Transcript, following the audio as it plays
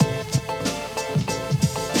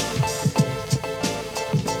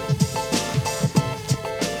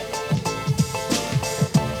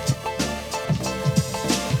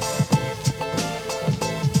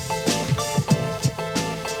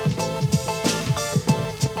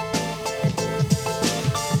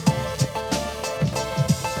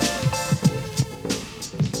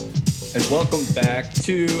and welcome back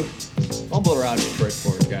to Fumble Around Detroit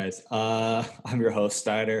Sports, guys. I'm your host,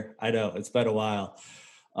 Steiner. I know it's been a while.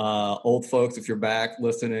 Old folks, if you're back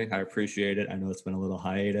listening, I appreciate it. I know it's been a little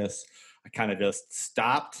hiatus. I kind of just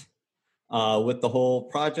stopped with the whole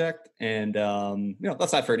project, and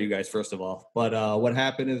that's not fair to you guys, first of all. But what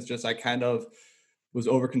happened is just I kind of was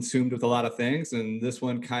overconsumed with a lot of things, and this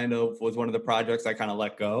one kind of was one of the projects I kind of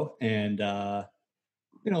let go, and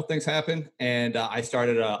things happen, and I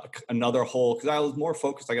started another whole because I was more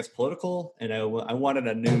focused, I guess, political, and I wanted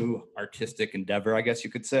a new artistic endeavor, I guess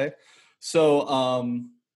you could say. So,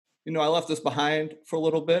 I left this behind for a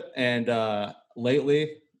little bit, and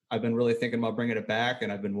lately I've been really thinking about bringing it back,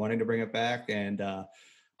 and I've been wanting to bring it back, and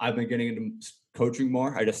I've been getting into coaching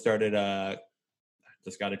more. I just got a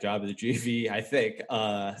job as a GV, I think,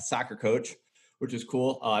 soccer coach, which is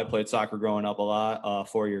cool. I played soccer growing up a lot,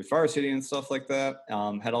 4 years varsity and stuff like that.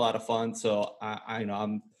 Had a lot of fun. So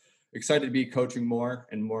I'm excited to be coaching more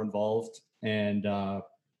and more involved. And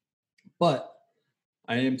but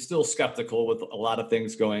I am still skeptical with a lot of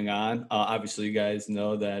things going on. Obviously, you guys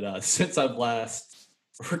know that since I've last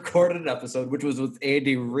recorded an episode, which was with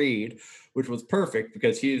Andy Reid, which was perfect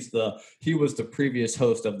because he was the previous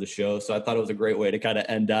host of the show. So I thought it was a great way to kind of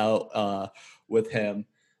end out with him.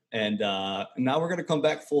 And now we're going to come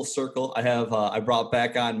back full circle. I brought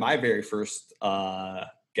back on my very first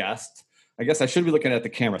guest. I guess I should be looking at the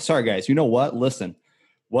camera. Sorry, guys. You know what? Listen,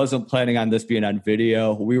 wasn't planning on this being on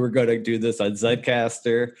video. We were going to do this on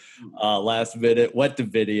Zedcaster last minute. Went to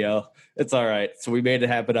video. It's all right. So we made it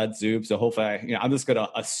happen on Zoom. So hopefully, I'm just going to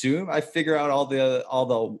assume I figure out all the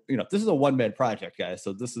this is a one-man project, guys.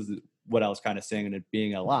 So this is what I was kind of saying, and it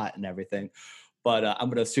being a lot and everything. But I'm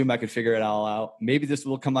going to assume I could figure it all out. Maybe this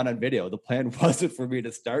will come out on video. The plan wasn't for me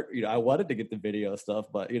to start. I wanted to get the video stuff,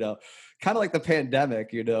 but, kind of like the pandemic,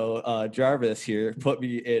 Jarvis here put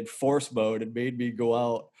me in force mode and made me go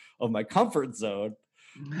out of my comfort zone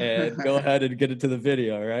and go ahead and get into the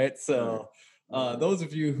video, right? So those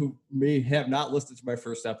of you who may have not listened to my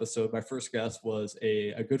first episode, my first guest was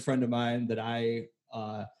a good friend of mine that I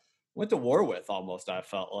went to war with almost. I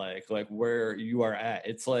felt like where you are at,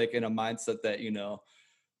 it's like in a mindset that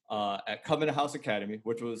at Covenant House Academy,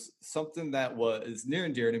 which was something that was near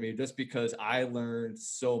and dear to me just because I learned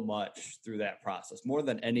so much through that process, more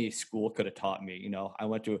than any school could have taught me. I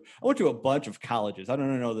went to a bunch of colleges. I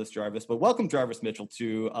don't know this, Jarvis, but welcome Jarvis Mitchell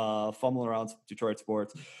to Fumbling Around Detroit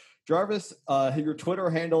Sports. Jarvis, your Twitter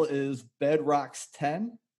handle is Bedrock's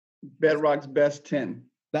 10. Bedrock's best 10.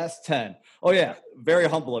 That's 10. Oh yeah, very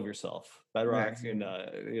humble of yourself, Bedrock.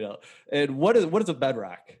 Yeah. And what is a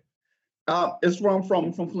bedrock? It's from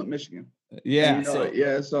Flint, Michigan. Yeah.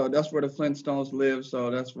 So that's where the Flintstones live. So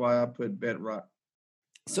that's why I put Bedrock.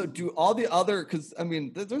 So do all the other, because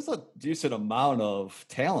there's a decent amount of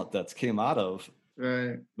talent that's came out of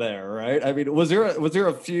there, right? Was there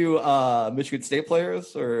a few Michigan State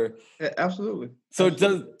players or? Yeah, absolutely. So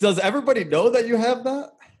does everybody know that you have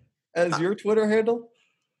that as your Twitter handle?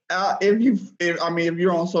 If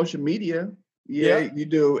you're on social media, you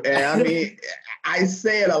do. And I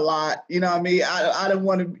say it a lot. I don't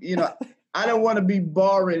want to. I don't want to be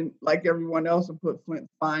boring like everyone else and put Flint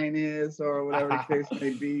Finest or whatever the case may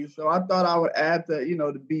be. So I thought I would add the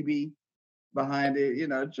BB behind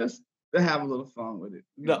it. Just to have a little fun with it.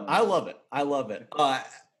 I love it.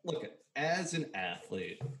 Look, as an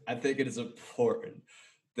athlete, I think it is important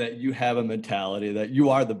that you have a mentality that you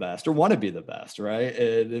are the best or want to be the best, right?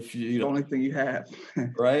 And if the only thing you have,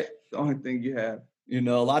 right? The only thing you have. A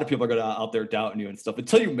lot of people are going to out there doubting you and stuff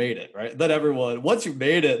until you made it, right? Once you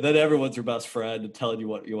made it, then everyone's your best friend and telling you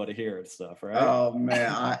what you want to hear and stuff, right? Oh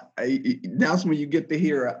man, that's when you get to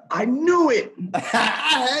hear, I knew it. I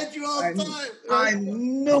had you all the time. I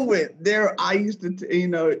knew it. I used to,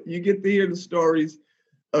 you get to hear the stories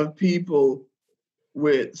of people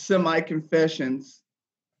with semi-confessions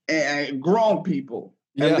and grown people,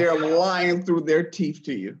 and they're lying through their teeth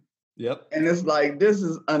to you. Yep. And it's like, this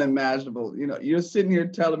is unimaginable. You're sitting here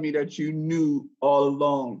telling me that you knew all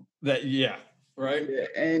along. Right? Yeah,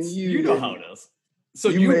 and you know how it is. So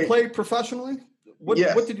you played professionally? What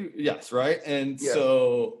did you? Yes, right. And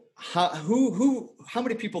so how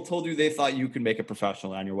many people told you they thought you could make it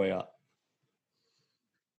professionally on your way up?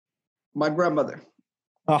 My grandmother.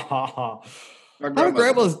 How do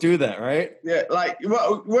grandmas do that, right? Yeah,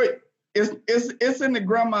 it's in the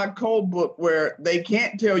grandma code book where they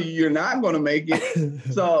can't tell you you're not going to make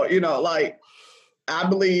it. So I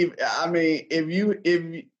believe.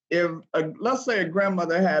 If let's say a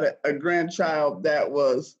grandmother had a grandchild that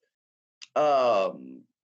was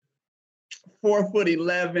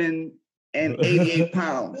 4'11", and 88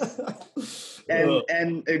 pounds.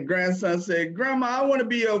 And grandson said, "Grandma, I want to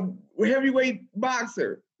be a heavyweight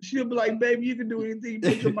boxer." She'll be like, "Baby, you can do anything you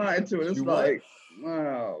put your mind to it." It's like,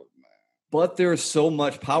 wow. But there's so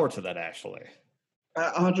much power to that, actually.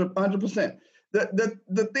 100%.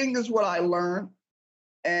 The thing is what I learned,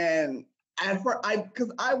 and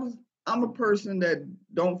I'm a person that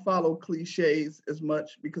don't follow cliches as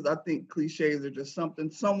much because I think cliches are just something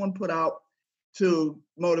someone put out to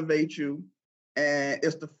motivate you, and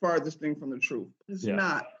it's the farthest thing from the truth. It's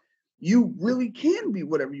not. You really can be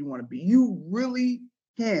whatever you want to be. You really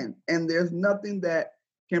can, and there's nothing that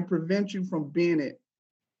can prevent you from being it.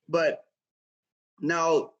 But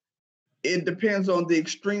now it depends on the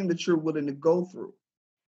extreme that you're willing to go through.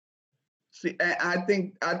 See, I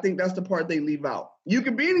think that's the part they leave out. You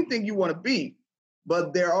can be anything you want to be,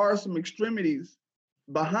 but there are some extremities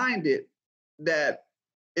behind it that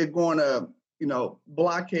is going to,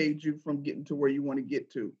 blockade you from getting to where you want to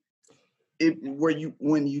get to,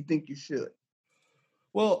 when you think you should.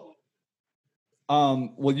 Well,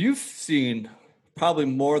 you've seen probably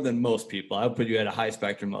more than most people. I would put you at a high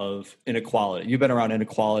spectrum of inequality. You've been around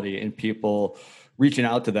inequality and people reaching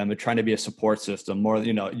out to them and trying to be a support system more.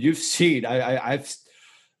 You've seen.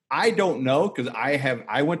 I don't know because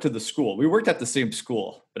I went to the school. We worked at the same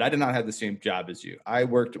school, but I did not have the same job as you. I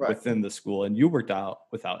worked within the school, and you worked out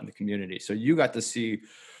in the community. So you got to see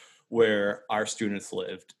where our students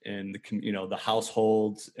lived and the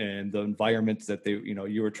households and the environments that they,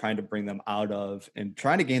 you were trying to bring them out of and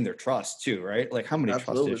trying to gain their trust too, right? Like how many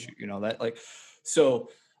trust issues, so,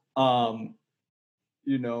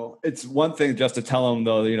 it's one thing just to tell them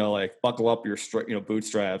though, like buckle up your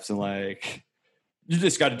bootstraps and like, you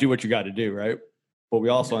just got to do what you got to do. Right. But we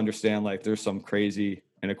also understand like there's some crazy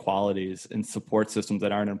inequalities and support systems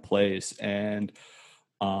that aren't in place. And,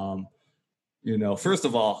 first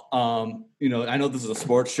of all, I know this is a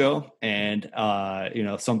sports show and,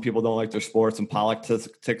 some people don't like their sports and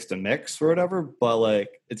politics to mix or whatever, but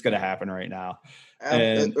like it's going to happen right now.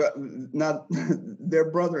 And not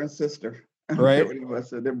their brother and sister, right?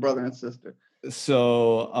 Their brother and sister.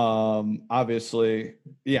 So, obviously,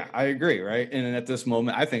 yeah, I agree. Right. And at this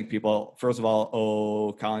moment, I think people, first of all,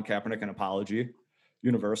 owe Colin Kaepernick an apology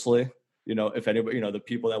universally, if anybody, the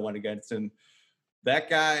people that went against him.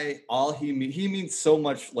 That guy, he means so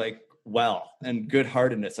much like and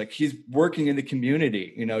good-heartedness. Like he's working in the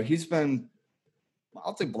community. He's been,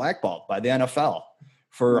 I'll say, blackballed by the NFL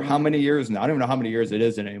for how many years now? I don't even know how many years it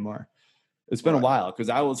is anymore. It's been a while because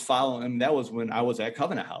I was following him. That was when I was at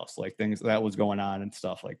Covenant House, like things that was going on and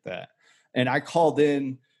stuff like that. And I called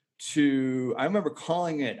in I remember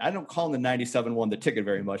calling it. I don't call the 97 one the ticket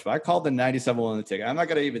very much, but I called the 97 one the ticket. I'm not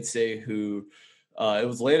going to even say who. It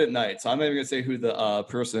was late at night, so I'm not even going to say who the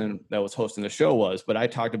person that was hosting the show was, but I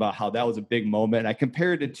talked about how that was a big moment. I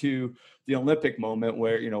compared it to the Olympic moment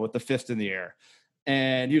where, with the fist in the air.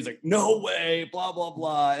 And he was like, "No way, blah, blah,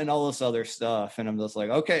 blah," and all this other stuff. And I'm just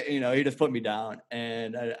like, okay, he just put me down.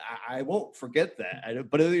 And I won't forget that.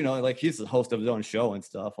 But, like he's the host of his own show and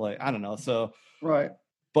stuff. Like, I don't know. So, right.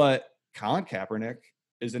 But Colin Kaepernick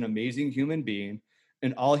is an amazing human being.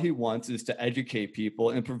 And all he wants is to educate people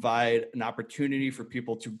and provide an opportunity for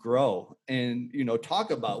people to grow and, talk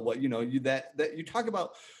about what, you talk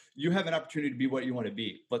about, you have an opportunity to be what you want to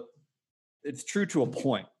be, but it's true to a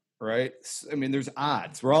point, right? I mean, there's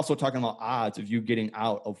odds. We're also talking about odds of you getting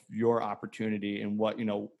out of your opportunity and what,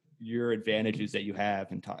 your advantages that you have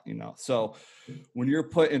and so when you're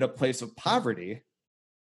put in a place of poverty,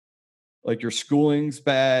 like your schooling's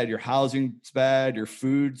bad, your housing's bad, your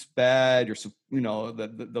food's bad, maybe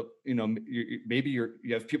you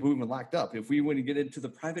have people who've been locked up. If we want to get into the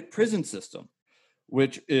private prison system,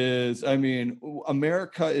 which is,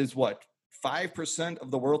 America is what, 5%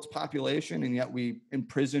 of the world's population, and yet we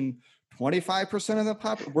imprison 25% of the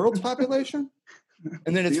world's population,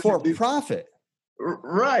 and then it's for profit.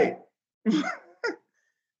 Right.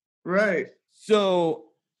 Right. So,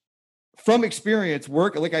 from experience,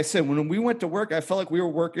 work, like I said, when we went to work, I felt like we were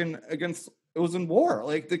working against, it was in war.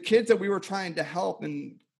 Like the kids that we were trying to help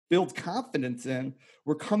and build confidence in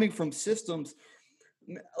were coming from systems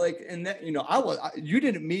like, and that, you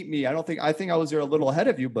didn't meet me. I think I was there a little ahead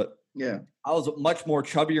of you, but yeah, I was much more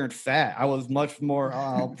chubbier and fat. I was much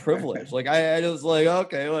more privileged. Like I was like,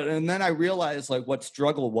 okay. And then I realized like what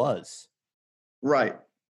struggle was. Right.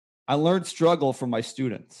 I learned struggle from my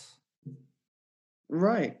students.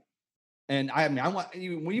 Right. And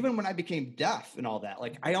even when I became deaf and all that,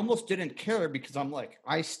 like I almost didn't care because I'm like,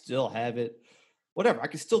 I still have it, whatever. I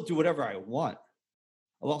can still do whatever I want.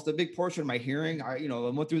 I lost a big portion of my hearing. I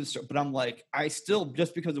went through this, but I'm like, I still,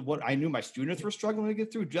 just because of what I knew my students were struggling to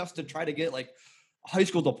get through, just to try to get like a high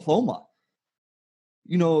school diploma.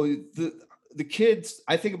 The kids,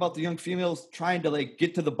 I think about the young females trying to like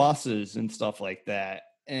get to the buses and stuff like that,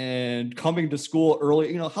 and coming to school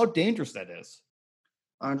early, how dangerous that is.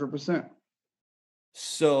 100%.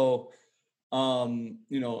 So,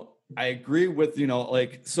 I agree with,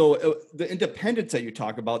 the independence that you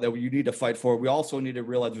talk about that you need to fight for, we also need to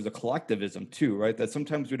realize there's a collectivism too, right? That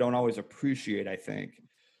sometimes we don't always appreciate, I think.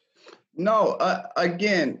 No,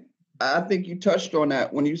 again, I think you touched on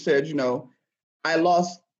that when you said, I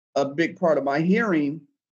lost a big part of my hearing,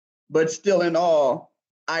 but still in all,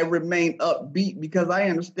 I remain upbeat because I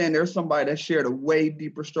understand there's somebody that shared a way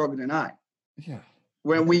deeper struggle than I. Yeah.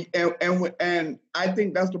 When and I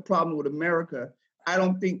think that's the problem with America. I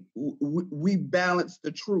don't think we balance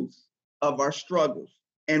the truth of our struggles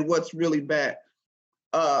and what's really bad.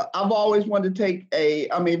 I've always wanted to take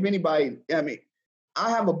if anybody, I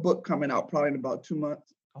have a book coming out probably in about 2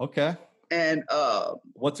 months. Okay. And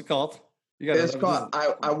what's it called? It's called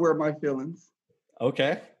I Wear My Feelings.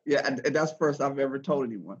 Okay. Yeah, and that's the first I've ever told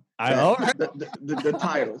anyone. I know. The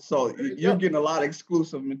title. So you're getting a lot of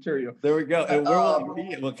exclusive material. There we go. And where will it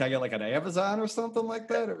be? Can I get like an Amazon or something like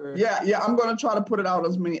that? Or? Yeah. I'm going to try to put it out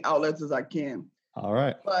as many outlets as I can. All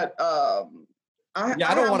right. But I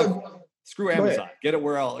don't want to screw Amazon. Get it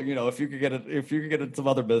where else, if you could get it some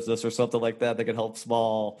other business or something like that that could help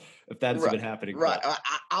small, if that's even happening. Right.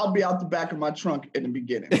 I'll be out the back of my trunk in the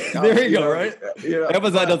beginning. There you go, right?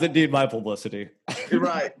 Amazon doesn't need my publicity.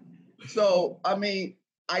 Right. So, I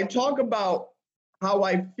talk about how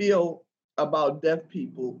I feel about deaf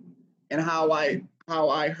people and how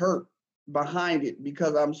I hurt behind it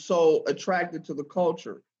because I'm so attracted to the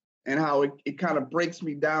culture and how it kind of breaks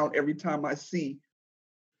me down every time I see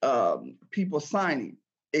people signing.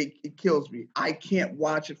 It kills me. I can't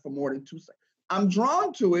watch it for more than 2 seconds. I'm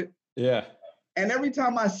drawn to it. Yeah. And every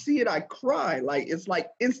time I see it, I cry. Like it's like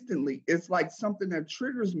instantly. It's like something that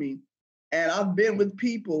triggers me. And I've been with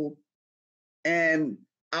people and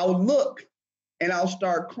I'll look and I'll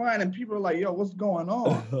start crying and people are like, yo, what's going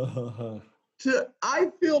on? I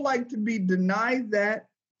feel like to be denied that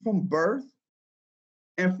from birth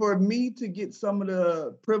and for me to get some of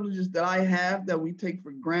the privileges that I have that we take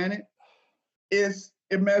for granted is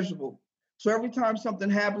immeasurable. So every time something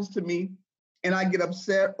happens to me and I get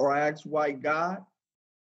upset or I ask why God,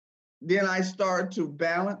 then I start to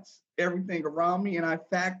balance everything around me and I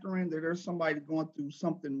factor in that there's somebody going through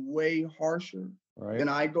something way harsher than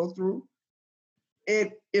I go through.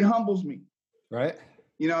 It humbles me. Right.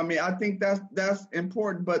 I think that's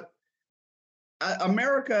important, but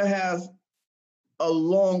America has a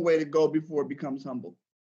long way to go before it becomes humble.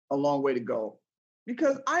 A long way to go.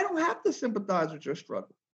 Because I don't have to sympathize with your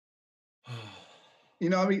struggle.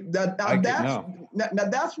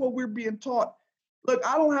 That's what we're being taught. Look,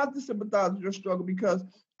 I don't have to sympathize with your struggle because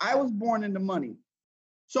I was born into money.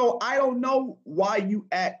 So I don't know why you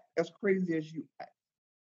act as crazy as you act.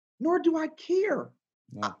 Nor do I care.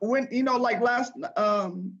 No. When,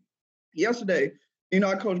 yesterday,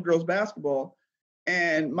 I coach girls basketball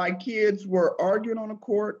and my kids were arguing on the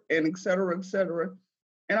court and et cetera, et cetera.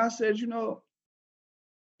 And I said,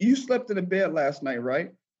 you slept in the bed last night,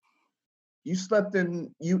 right? You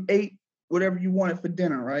ate whatever you wanted for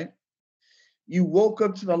dinner, right? You woke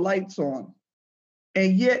up to the lights on.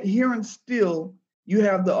 And yet here and still, you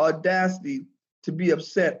have the audacity to be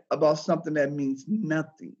upset about something that means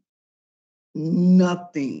nothing.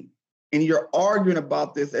 Nothing. And you're arguing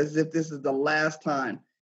about this as if this is the last time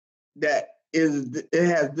that it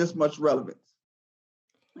has this much relevance.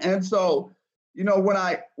 And so, when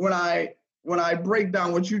I break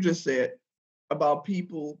down what you just said about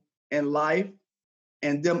people and life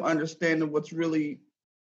and them understanding what's really,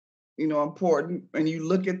 important, and you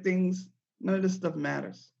look at things, none of this stuff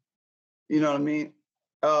matters. You know what I mean?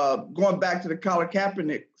 Going back to the Colin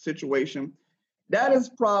Kaepernick situation, that is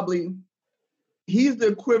probably, he's the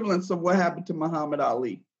equivalence of what happened to Muhammad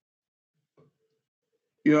Ali.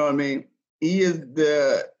 You know what I mean? He is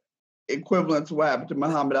the equivalent of what happened to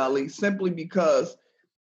Muhammad Ali simply because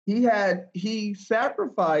he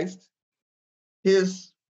sacrificed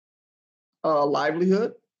his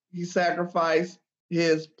livelihood. He sacrificed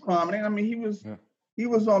his prominence. He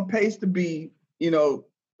was on pace to be, a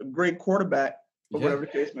great quarterback or whatever the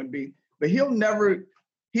case may be. But he'll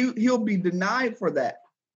be denied for that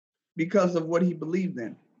because of what he believed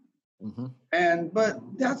in. Mm-hmm. But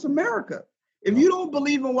that's America. If you don't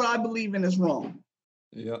believe in what I believe in, it's wrong.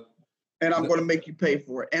 Yep. And I'm going to make you pay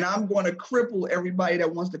for it. And I'm going to cripple everybody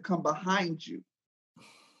that wants to come behind you.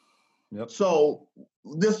 Yep. So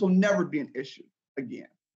this will never be an issue again.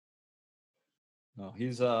 No,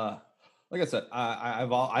 he's like I said,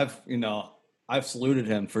 I've saluted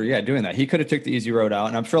him for doing that. He could have took the easy road out,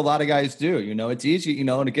 and I'm sure a lot of guys do. It's easy,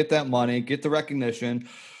 to get that money, get the recognition.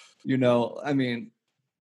 I mean,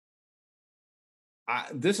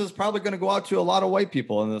 this is probably going to go out to a lot of white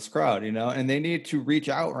people in this crowd, and they need to reach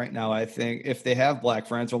out right now. I think if they have black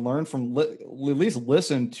friends, or learn from at least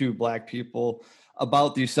listen to black people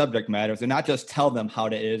about these subject matters, and not just tell them how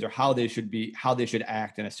it is or how they should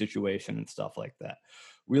act in a situation and stuff like that.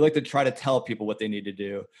 We like to try to tell people what they need to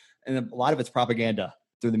do. And a lot of it's propaganda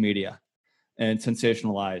through the media and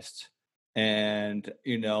sensationalized. And,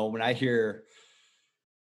 when I hear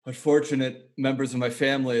unfortunate members of my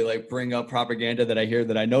family like bring up propaganda that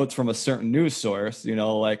I know it's from a certain news source,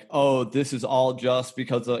 like, oh, this is all just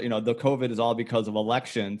because of, the COVID is all because of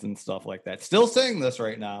elections and stuff like that. Still saying this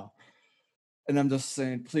right now. And I'm just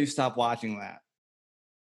saying, please stop watching that.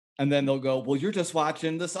 And then they'll go, well, you're just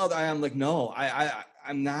watching this other. I'm like, no,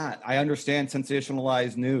 I'm not. I understand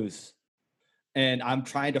sensationalized news. And I'm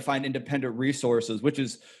trying to find independent resources, which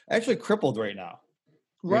is actually crippled right now.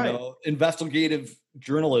 Right. Investigative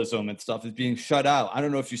journalism and stuff is being shut out. I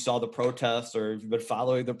don't know if you saw the protests or if you've been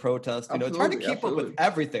following the protests. It's hard to keep up with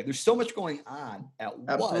everything. There's so much going on at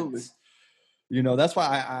once. That's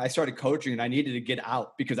why I started coaching, and I needed to get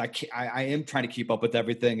out because I am trying to keep up with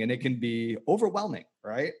everything, and it can be overwhelming,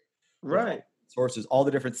 right? Right. Sources, all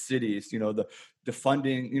the different cities, the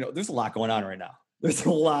funding, there's a lot going on right now. There's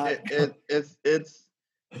a lot. It's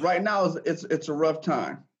right now. It's a rough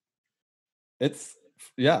time.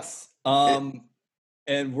 Yes. And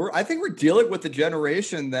I think we're dealing with a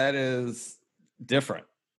generation that is different,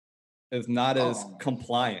 is not as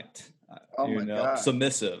compliant,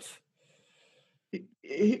 submissive.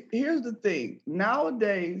 Here's the thing.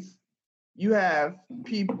 Nowadays, you have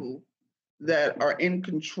people that are in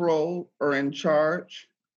control or in charge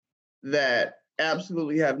that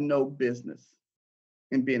absolutely have no business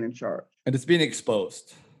in being in charge. And it's being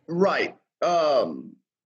exposed. Right.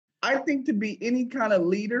 I think to be any kind of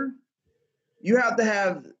leader, you have to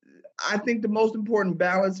have, I think the most important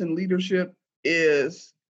balance in leadership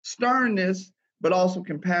is sternness, but also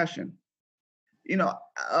compassion. Yes.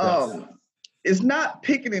 It's not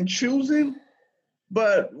picking and choosing,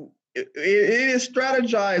 but it is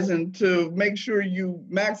strategizing to make sure you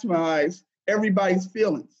maximize everybody's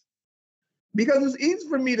feelings. Because it's easy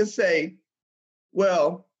for me to say,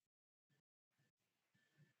 well,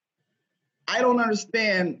 I don't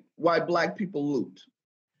understand why Black people loot.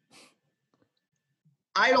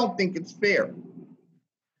 I don't think it's fair,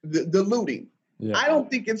 the looting. Yeah. I don't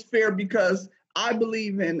think it's fair because I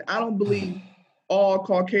don't believe all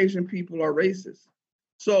Caucasian people are racist.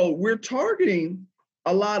 So we're targeting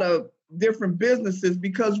a lot of different businesses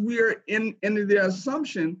because we're in the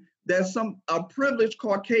assumption that a privileged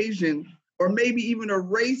Caucasian or maybe even a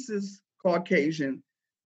racist Caucasian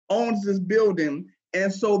owns this building.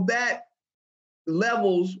 And so that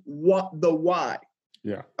levels the why.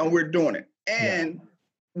 Yeah. And we're doing it. And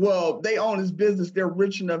well, they own this business. They're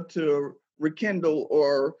rich enough to rekindle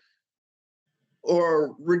or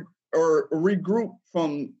regroup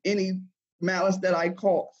from any malice that I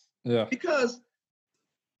cause. Yeah. Because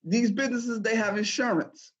these businesses, they have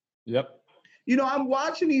insurance. Yep. I'm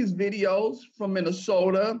watching these videos from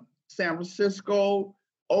Minnesota, San Francisco,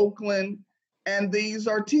 Oakland, and these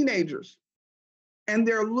are teenagers, and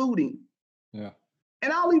they're looting. Yeah.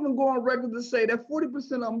 And I'll even go on record to say that 40% of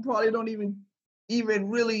them probably don't even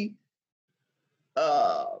really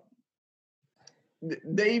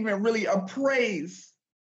they even really appraise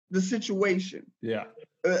the situation. Yeah.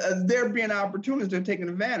 There being opportunities, they're taking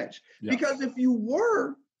advantage. Yeah. Because if you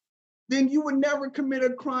were, then you would never commit a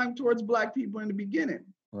crime towards Black people in the beginning.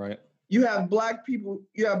 Right. You have Black people,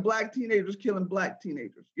 you have Black teenagers killing Black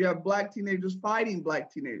teenagers. You have Black teenagers fighting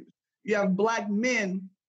Black teenagers. You have Black men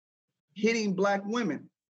hitting Black women.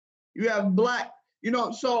 You have Black,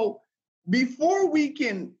 so before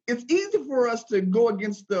it's easy for us to go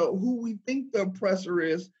against who we think the oppressor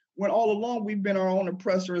is when all along we've been our own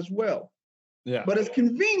oppressor as well. Yeah. But it's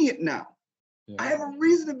convenient now. Yeah. I have a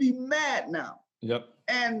reason to be mad now. Yep.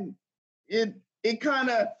 And it kind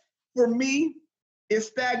of, for me, it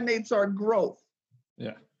stagnates our growth.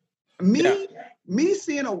 Yeah. Me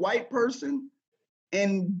seeing a white person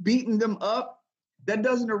and beating them up, that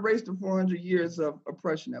doesn't erase the 400 years of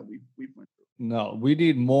oppression that we've went through. No, we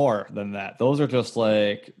need more than that. Those are just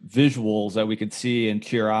like visuals that we could see and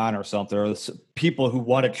cheer on or something, or people who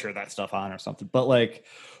want to cheer that stuff on or something. But like,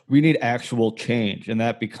 we need actual change, and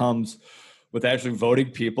that becomes with actually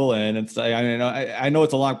voting people in and say, I know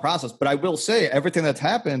it's a long process, but I will say everything that's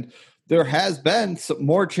happened, there has been some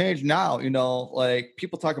more change now. Like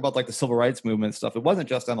people talk about like the civil rights movement and stuff. It wasn't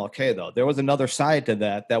just MLK though. There was another side to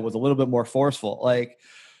that was a little bit more forceful. Like,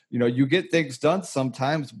 you get things done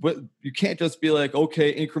sometimes, but you can't just be like,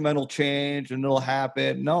 okay, incremental change and it'll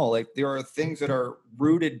happen. No, like there are things that are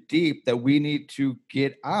rooted deep that we need to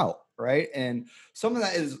get out, right? And some of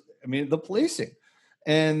that is, the policing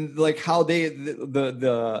and like how the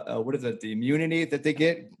what is it, the immunity that they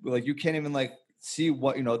get, like you can't even like see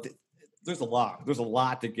what, there's a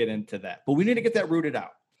lot to get into that, but we need to get that rooted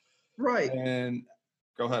out. Right. And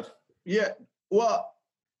go ahead. Yeah. Well,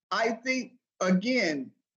 I think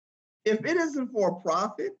again, if it isn't for a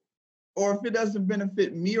profit or if it doesn't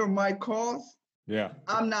benefit me or my cause,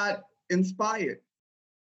 I'm not inspired.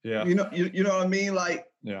 Yeah. You know what I mean? Like,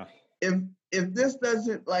 if this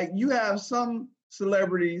doesn't, like, you have some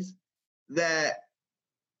celebrities that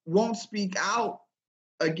won't speak out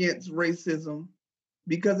against racism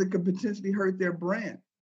because it could potentially hurt their brand.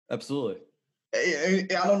 Absolutely. I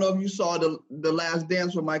don't know if you saw the Last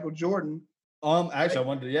Dance with Michael Jordan.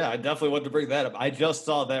 Actually, I definitely wanted to bring that up. I just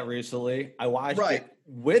saw that recently. I watched it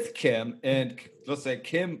with Kim, and let's say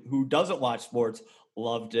Kim, who doesn't watch sports,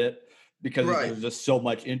 loved it because there's just so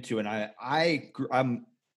much into it. And I'm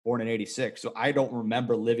born in '86, so I don't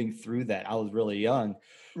remember living through that. I was really young.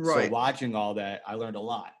 Right. So watching all that, I learned a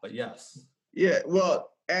lot. But yes. Yeah,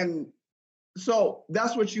 well, and so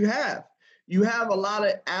that's what you have. You have a lot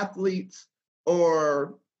of athletes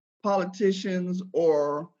or politicians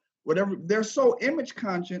or whatever. They're so image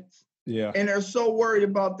conscious, and they're so worried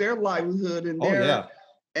about their livelihood and their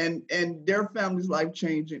and their family's life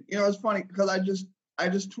changing. It's funny because I just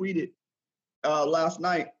tweeted last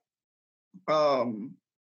night.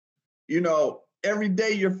 Every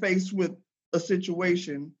day you're faced with a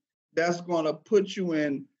situation that's going to put you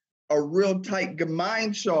in a real tight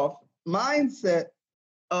mindset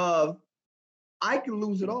of I can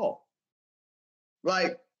lose it all.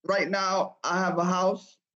 Like right now, I have a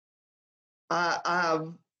house. I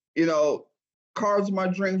have, cars of my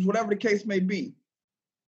dreams, whatever the case may be.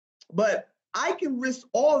 But I can risk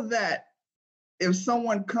all of that if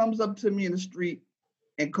someone comes up to me in the street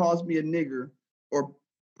and calls me a nigger or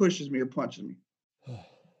pushes me or punches me.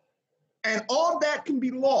 And all that can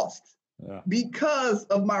be lost because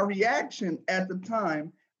of my reaction at the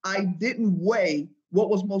time. I didn't weigh what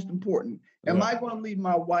was most important. Am I going to leave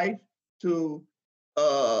my wife to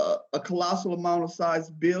a colossal amount of size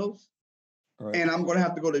bills, and I'm going to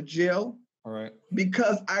have to go to jail?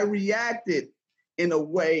 Because I reacted in a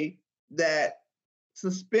way that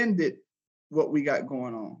suspended what we got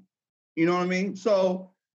going on. You know what I mean?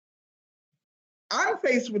 So I'm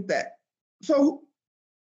faced with that. So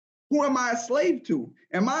who am I a slave to?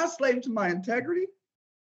 Am I a slave to my integrity?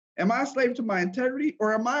 Am I a slave to my integrity,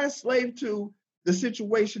 or am I a slave to the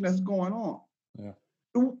situation that's going on? Yeah.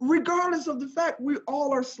 Regardless of the fact, we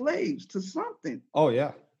all are slaves to something. Oh,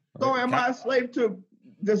 yeah. So am I a slave to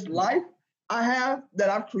this life I have that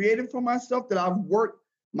I've created for myself, that I've worked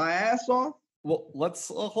my ass off? Well, let's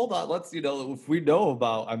hold on. Let's, if we know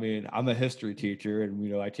about, I'm a history teacher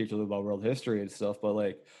and, I teach a little about world history and stuff, but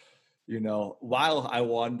like, while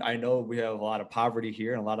I know we have a lot of poverty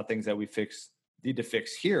here and a lot of things that we need to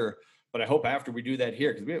fix here, but I hope after we do that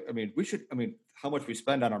here, because how much we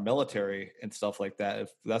spend on our military and stuff like that, if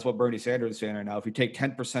that's what Bernie Sanders is saying right now, if we take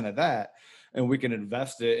 10% of that and we can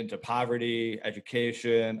invest it into poverty,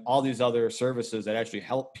 education, all these other services that actually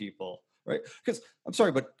help people, right? Because I'm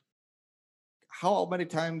sorry, but how many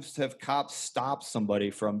times have cops stopped somebody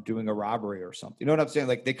from doing a robbery or something? You know what I'm saying?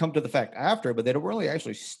 Like they come to the fact after, but they don't really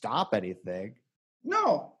actually stop anything.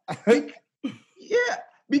 No.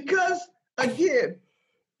 Because again,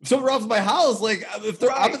 if someone robs my house, like if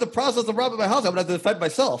I'm in the process of robbing my house, I'm going to have to defend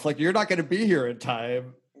myself. Like you're not going to be here in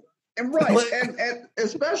time. And and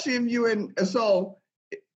especially if you're in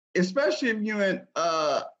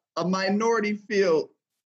a minority field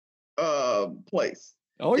place.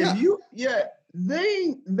 Oh yeah.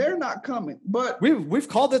 They're not coming, but we've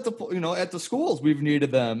called it at the schools we've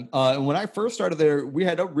needed them. And when I first started there, we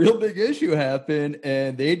had a real big issue happen,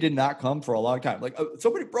 and they did not come for a long time. Like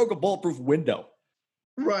somebody broke a bulletproof window.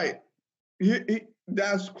 Right,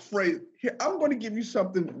 that's crazy. Here, I'm going to give you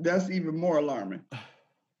something that's even more alarming.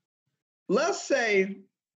 Let's say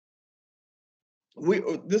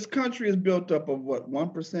this country is built up of what,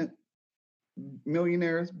 1%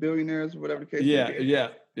 millionaires, billionaires, whatever the case.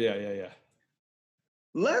 Yeah.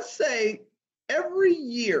 Let's say every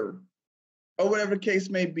year, or whatever the case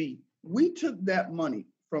may be, we took that money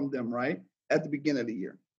from them, right? At the beginning of the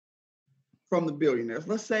year, from the billionaires.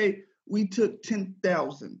 Let's say we took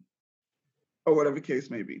 10,000, or whatever the case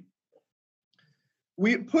may be.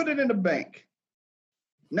 We put it in the bank.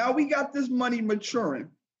 Now we got this money maturing,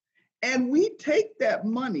 and we take that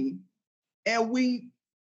money and we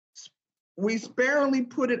sparingly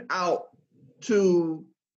put it out to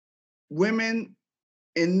women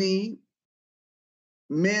in need,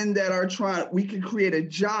 men that are trying. We can create a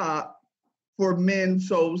job for men,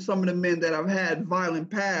 so some of the men that have had violent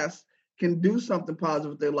past can do something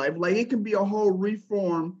positive with their life. Like it can be a whole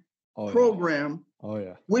reform program.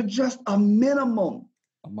 With just a minimum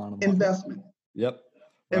amount of investment. Yep.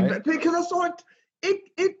 Right. Because that's all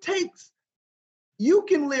it takes. You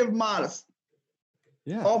can live modest.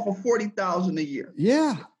 Yeah. Off of $40,000 a year.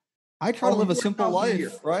 Yeah. I try to live a simple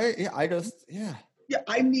life, right? Yeah. Yeah,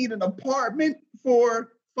 I need an apartment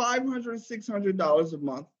for $500, $600 a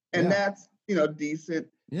month. And that's, decent.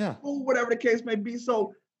 Yeah. Or whatever the case may be.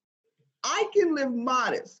 So I can live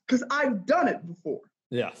modest because I've done it before.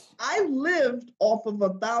 Yes. I lived off of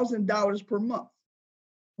 $1,000 per month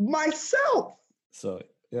myself. So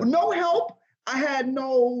no help. I had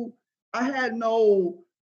no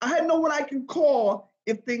one I can call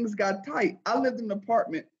if things got tight. I lived in an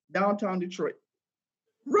apartment downtown Detroit.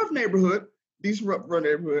 Rough neighborhood, decent rough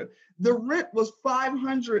neighborhood. The rent was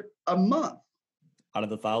 $500 a month. Out of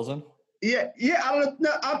the 1,000? Yeah.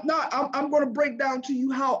 I'm going to break down to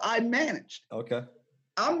you how I managed. Okay.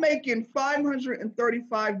 I'm making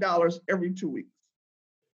 $535 every 2 weeks.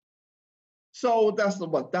 So that's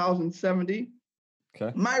about $1,070.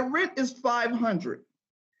 Okay. My rent is $500.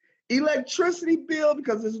 Electricity bill,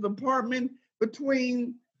 because it's an apartment,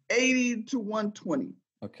 between $80 to $120.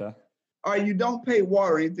 Okay. Or you don't pay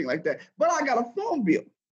water or anything like that. But I got a phone bill.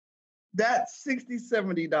 That's $60,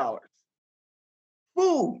 $70.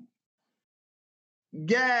 Food,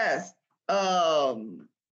 gas,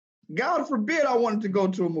 God forbid I wanted to go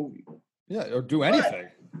to a movie. Yeah, or do anything.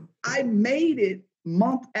 But I made it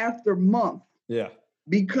month after month. Yeah.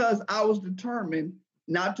 Because I was determined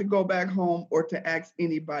not to go back home or to ask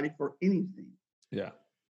anybody for anything. Yeah.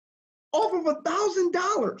 Off of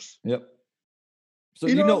 $1,000. Yep. So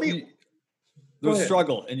you know what I mean? There's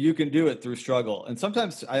struggle, and you can do it through struggle. And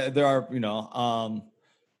sometimes there are,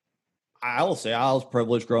 I will say I was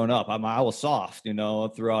privileged growing up. I was soft,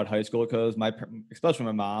 throughout high school because especially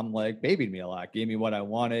my mom, babied me a lot, gave me what I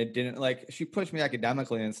wanted. She pushed me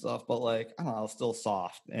academically and stuff, but I don't know, I was still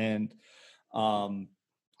soft. And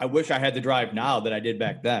I wish I had the drive now that I did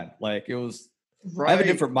back then. It was, right. I have a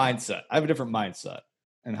different mindset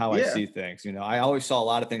and how I see things. I always saw a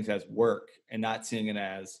lot of things as work and not seeing it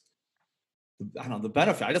as, I don't know, the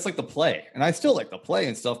benefit. I just like to play, and I still like to play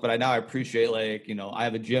and stuff, but I appreciate I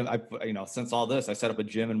have a gym. Since all this, I set up a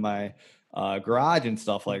gym in my garage and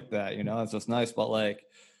stuff like that, it's just nice, but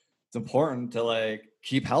it's important to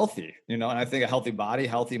keep healthy, and I think a healthy body,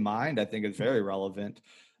 healthy mind, I think is very relevant.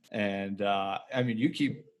 And you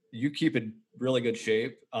keep in really good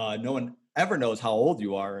shape. No one ever knows how old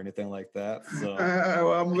you are or anything like that. So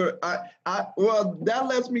well, that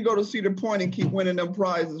lets me go to Cedar Point and keep winning them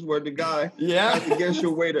prizes where the guy has to guess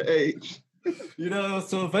your way to age.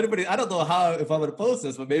 So if anybody, I don't know if I'm going to post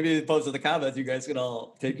this, but maybe post in the comments. You guys can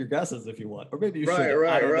all take your guesses if you want, or maybe you should.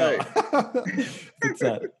 Right.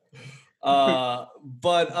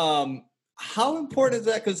 But how important is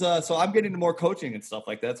that? Because so I'm getting into more coaching and stuff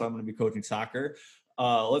like that. So I'm going to be coaching soccer.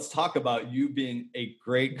 Let's talk about you being a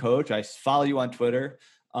great coach. I follow you on Twitter.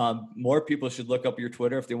 More people should look up your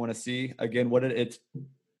Twitter if they want to see. Again,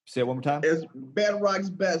 say it one more time. It's Bedrock's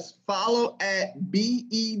Best. Follow at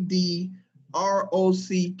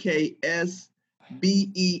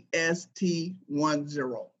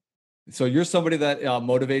BEDROCKSBEST10. So you're somebody that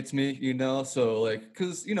motivates me, so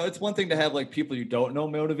because, it's one thing to have people you don't know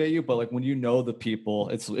motivate you, but when the people,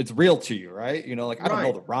 it's real to you, right? I don't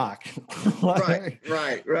know The Rock. Right.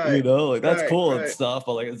 That's cool and stuff,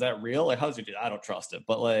 but is that real? How's you do? I don't trust it.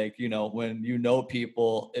 But when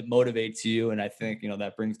people, it motivates you. And I think,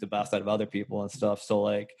 that brings the best out of other people and stuff.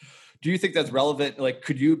 So do you think that's relevant?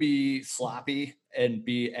 Could you be sloppy and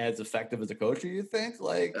be as effective as a coach, do you think?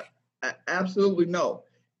 Absolutely no.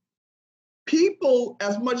 People,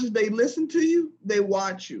 as much as they listen to you, they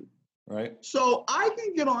watch you. Right. So I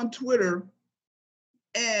can get on Twitter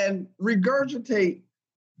and regurgitate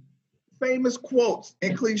famous quotes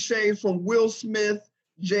and cliches from Will Smith,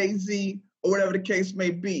 Jay-Z, or whatever the case may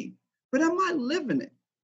be. But am I living it?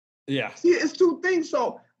 Yeah. See, it's two things.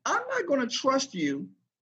 So I'm not going to trust you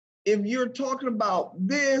if you're talking about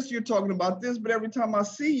this, you're talking about this, but every time I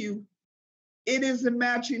see you, it isn't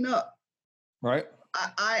matching up. Right.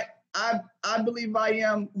 I believe I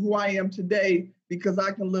am who I am today because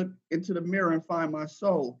I can look into the mirror and find my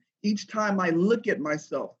soul. Each time I look at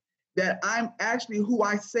myself, that I'm actually who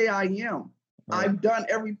I say I am. Right. I've done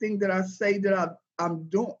everything that I say that I'm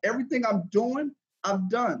doing. Everything I'm doing, I've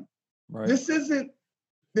done. Right. This isn't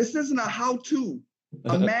a how-to,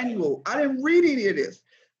 a manual. I didn't read any of this.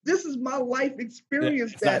 This is my life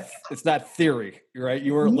experience. It's not theory, right?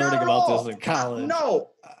 You weren't learning about this in college.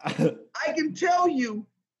 No, I can tell you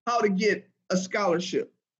how to get a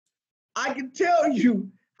scholarship. I can tell you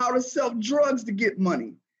how to sell drugs to get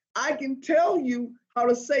money. I can tell you how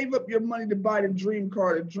to save up your money to buy the dream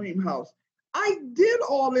car, the dream house. I did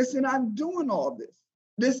all this and I'm doing all this.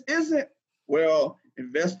 This isn't, well,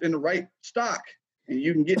 invest in the right stock and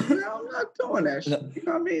you can get, no, I'm not doing that shit. You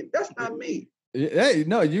know what I mean? That's not me. Hey,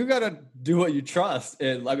 no, you got to do what you trust.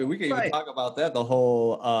 And I mean, we can even talk about that, the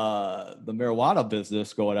whole, the marijuana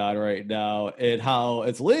business going on right now and how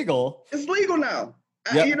it's legal. It's legal now.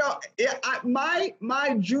 Yep. You know,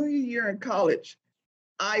 my junior year in college,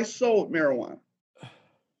 I sold marijuana.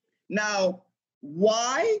 Now,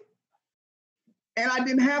 why? And I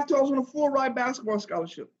didn't have to. I was on a full ride basketball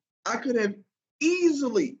scholarship. I could have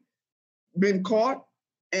easily been caught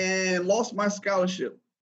and lost my scholarship.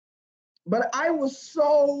 But I was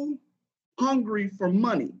so hungry for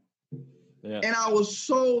money. Yeah. And I was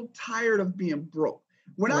so tired of being broke.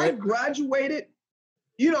 When I graduated,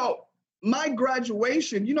 you know, my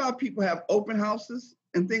graduation, you know how people have open houses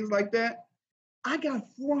and things like that? I got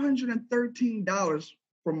 $413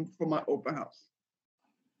 from my open house.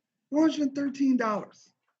 $413.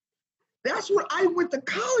 That's what I went to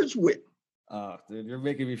college with. Oh, dude, you're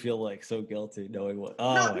making me feel like so guilty knowing what.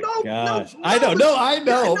 Oh my gosh! No, I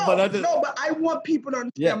know, but I want people to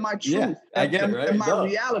understand my truth I get it, right? And my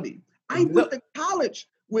reality. I went to college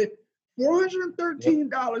with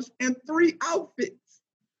 $413 and 3 outfits.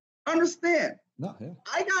 Understand? No, yeah.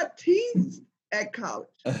 I got teased at college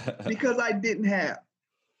because I didn't have.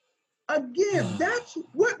 Again, that's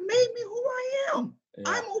what made me who I am. Yeah.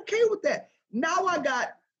 I'm okay with that. Now I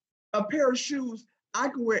got a pair of shoes I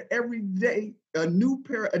can wear every day, a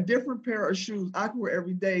different pair of shoes I can wear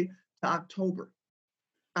every day to October.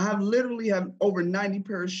 I literally have over 90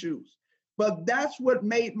 pairs of shoes. But that's what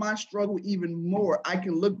made my struggle even more. I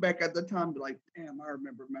can look back at the time and be like, damn, I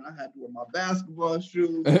remember, man, I had to wear my basketball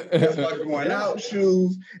shoes, as my going out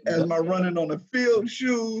shoes, as my running on the field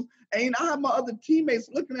shoes. And I have my other teammates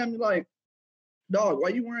looking at me like, dog, why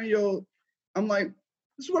you wearing your, I'm like,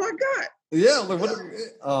 this is what I got. Yeah, like what?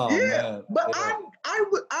 Man. But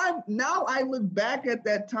now I look back at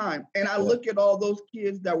that time and I look at all those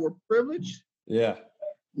kids that were privileged. Yeah.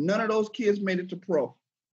 None of those kids made it to pro.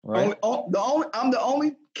 Right. I'm the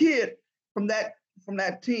only kid from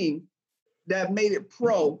that team that made it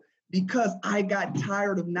pro because I got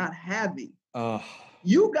tired of not having.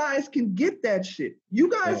 You guys can get that shit. You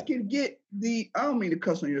guys can get I don't mean to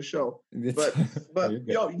cuss on your show, but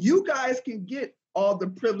you guys can get all the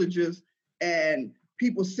privileges and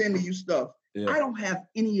people sending you stuff. Yeah. I don't have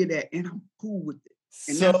any of that, and I'm cool with it.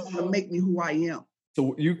 And that's gonna make me who I am.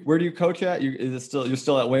 So where do you coach at? You're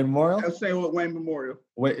still at Wayne Memorial? I'm staying with Wayne Memorial.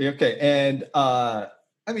 Wait, okay. And I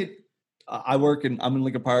mean, I'm in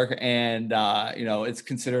Lincoln Park, and you know, it's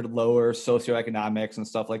considered lower socioeconomics and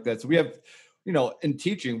stuff like that. So we have, you know, in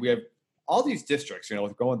teaching, we have all these districts, you know,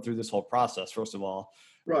 with going through this whole process. First of all,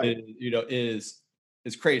 right,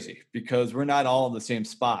 is crazy because we're not all in the same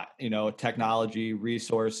spot. You know, technology,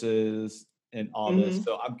 resources, and all this.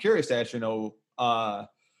 So I'm curious to actually know.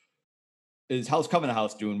 How's Covenant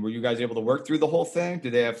House doing? Were you guys able to work through the whole thing?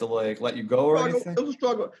 Did they have to let you go or anything? It was a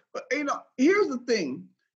struggle. But you know, here's the thing.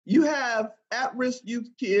 You have at-risk youth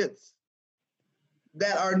kids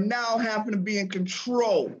that are now having to be in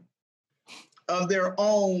control of their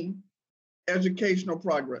own educational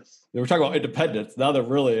progress. They were talking about independence. Now they're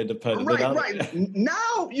really independent. Right.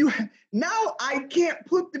 Now I can't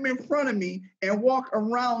put them in front of me and walk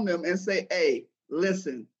around them and say, hey,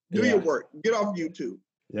 listen, do your work. Get off YouTube.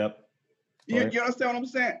 Yep. You understand what I'm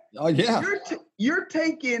saying? Oh, yeah. You're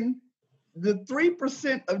taking the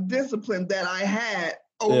 3% of discipline that I had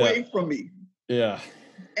away from me. Yeah.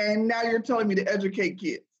 And now you're telling me to educate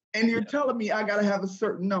kids. And you're telling me I got to have a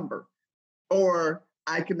certain number or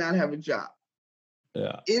I cannot have a job.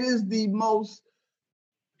 Yeah. It is the most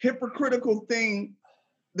hypocritical thing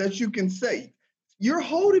that you can say. You're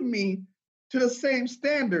holding me to the same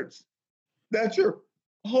standards that you're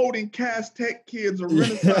holding Cass Tech kids or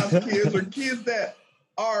Renaissance kids or kids that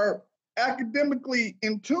are academically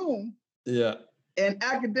in tune and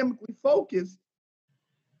academically focused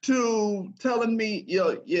to telling me,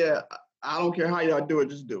 I don't care how y'all do it,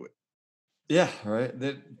 just do it. Yeah, right.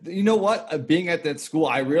 You know what? Being at that school,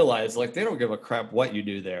 I realized they don't give a crap what you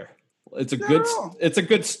do there. It's a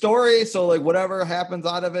good story. So like whatever happens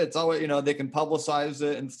out of it, it's always, they can publicize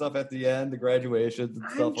it and stuff at the end, the graduations and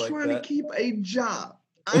stuff like that. I'm trying to keep a job.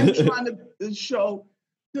 I'm trying to show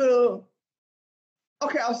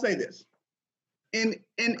okay, I'll say this. In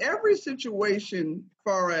every situation,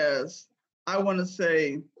 far as I want to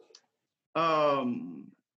say,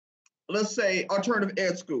 let's say alternative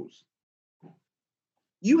ed schools,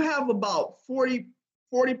 you have about 40%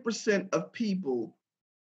 of people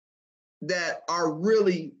that are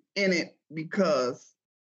really in it because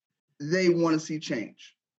they want to see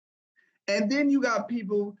change. And then you got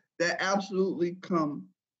people that absolutely come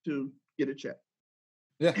to get a check.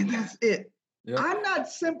 Yeah. And that's it. Yeah. I'm not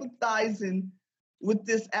sympathizing with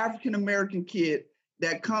this African-American kid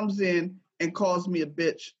that comes in and calls me a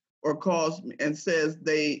bitch or calls me and says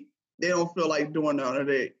they don't feel like doing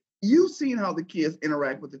it. You've seen how the kids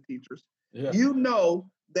interact with the teachers. Yeah. You know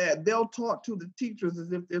that they'll talk to the teachers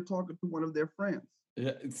as if they're talking to one of their friends.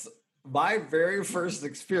 Yeah, it's my very first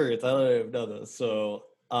experience. I don't even know this. So,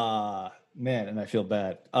 man, and I feel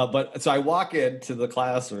bad. But so I walk into the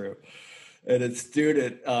classroom and a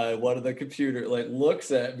student, one of the computer, like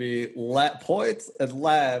looks at me, points and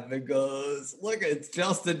laughs and goes, "Look, it's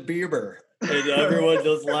Justin Bieber." And everyone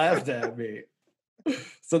just laughed at me.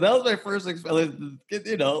 So that was my first experience,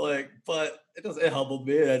 but it humbled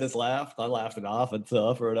me, and I just laughed. I laughed it off and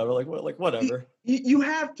stuff or whatever. Like whatever. You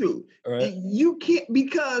have to. Right? You can't,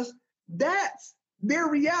 because that's their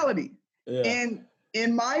reality. Yeah. And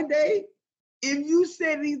in my day, if you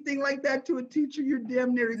said anything like that to a teacher, you're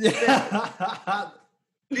damn near expelled.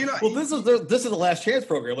 Well, this is the last chance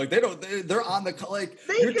program. Like they're on the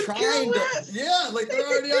you're trying to they're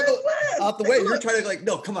already out the way. You're trying to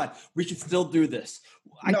no, come on, we should still do this.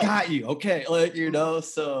 I got you, okay?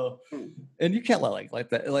 So, and you can't let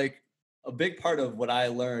that. Like a big part of what I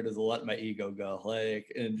learned is to let my ego go,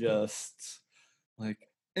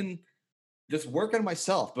 and just work on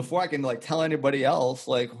myself before I can tell anybody else,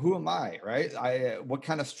 who am I, right? What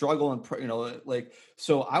kind of struggle and,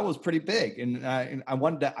 so I was pretty big and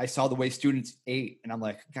I saw the way students ate and I'm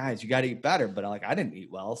like, guys, you got to eat better. But I didn't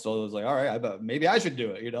eat well. So it was all right, maybe I should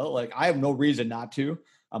do it. I have no reason not to.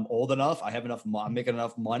 I'm old enough. I have enough. I'm making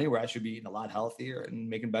enough money where I should be eating a lot healthier and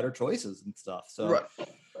making better choices and stuff. So right.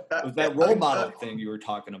 It was that role model thing you were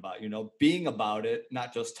talking about, being about it,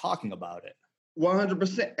 not just talking about it.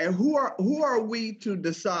 100%. And who are we to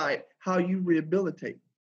decide how you rehabilitate?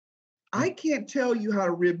 I can't tell you how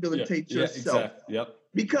to rehabilitate yourself. Exactly. Yep.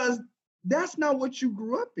 Because that's not what you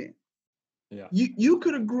grew up in. Yeah. You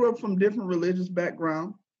could have grew up from different religious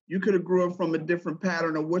background. You could have grew up from a different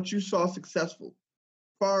pattern of what you saw successful.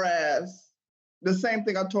 Far as the same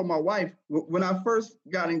thing I told my wife when I first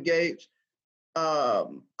got engaged. I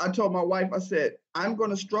told my wife, I said, I'm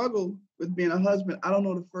going to struggle with being a husband. I don't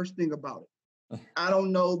know the first thing about it. I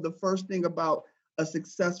don't know the first thing about a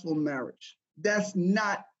successful marriage. That's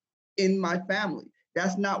not in my family.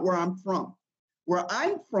 That's not where I'm from. Where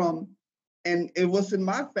I'm from, and it was in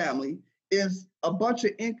my family, is a bunch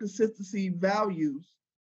of inconsistency values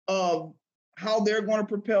of how they're going to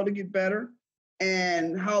propel to get better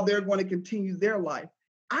and how they're going to continue their life.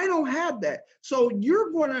 I don't have that. So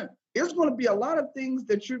there's going to be a lot of things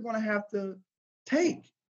that you're going to have to take.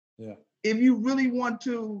 Yeah. If you really want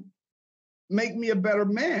to make me a better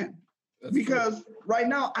man. That's because true. Right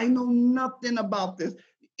now I know nothing about this.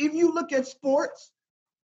 If you look at sports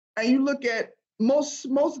and you look at most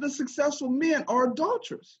of the successful men are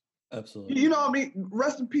adulterers. Absolutely. You know what I mean?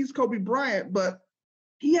 Rest in peace, Kobe Bryant, but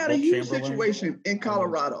he had a huge situation in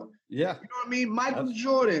Colorado. Yeah. You know what I mean? Michael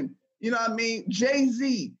Jordan, you know what I mean?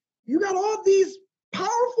 Jay-Z. You got all these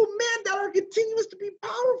powerful men that are continuous to be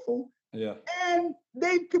powerful. Yeah. And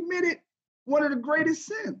they've committed one of the greatest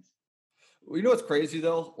sins. You know what's crazy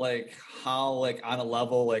though? How on a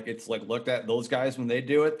level it's looked at those guys when they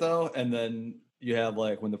do it though, and then you have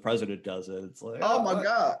when the president does it, it's oh my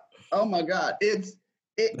god, it's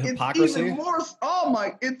hypocrisy.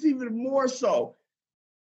 It's even more so.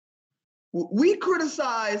 We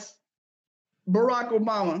criticize Barack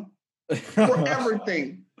Obama for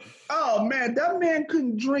everything. Oh man, that man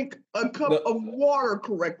couldn't drink a cup of water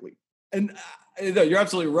correctly. And no, you're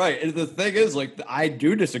absolutely right. And the thing is, I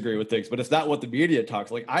do disagree with things, but it's not what the media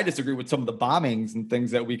talks. I disagree with some of the bombings and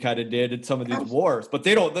things that we kind of did in some of these wars. But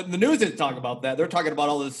they don't. The news didn't talk about that. They're talking about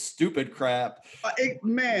all this stupid crap.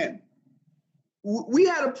 Man, we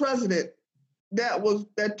had a president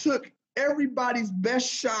that took everybody's best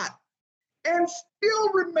shot and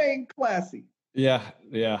still remained classy. Yeah.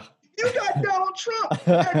 You got Donald Trump,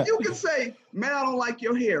 and you can say, "Man, I don't like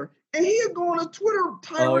your hair." And he'll go on a Twitter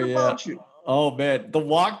tirade about you. Oh man, the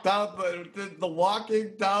walk down the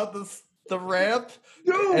walking down the ramp,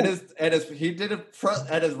 Dude. and his he did it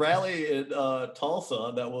at his rally in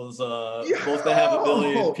Tulsa that was supposed to have 1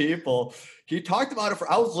 million Yo. people. He talked about it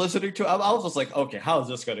I was listening to it. I was just like, okay, how is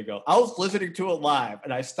this gonna go? I was listening to it live,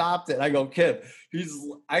 and I stopped it. And I go, Kim,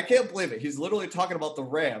 I can't believe it. He's literally talking about the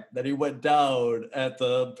ramp that he went down at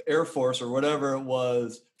the Air Force or whatever it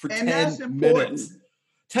was for And 10 minutes.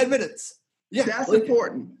 10 minutes. Yeah, that's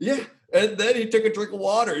important. Yeah. And then he took a drink of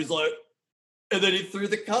water. He's like, and then he threw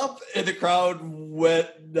the cup, and the crowd went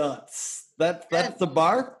nuts. That's the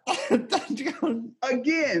bar.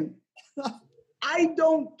 Again, I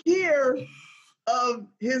don't care of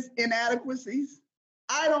his inadequacies.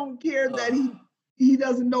 I don't care that he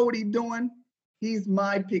doesn't know what he's doing. He's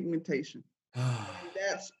my pigmentation.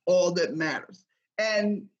 That's all that matters.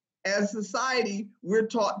 And as society, we're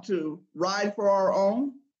taught to ride for our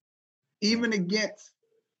own, even against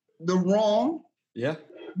the wrong. Yeah.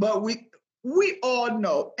 But we all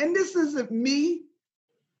know, and this isn't me,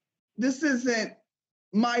 this isn't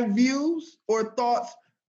my views or thoughts,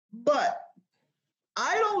 but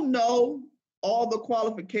I don't know all the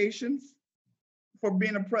qualifications for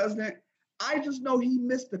being a president. I just know he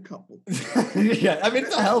missed a couple. Yeah, I mean,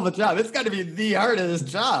 it's a hell of a job. It's got to be the hardest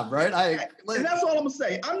job, right? And that's all I'm gonna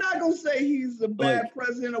say. I'm not gonna say he's a bad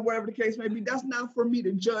president or whatever the case may be. That's not for me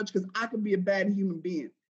to judge because I could be a bad human being.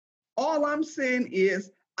 All I'm saying is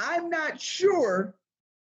I'm not sure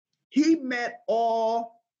he met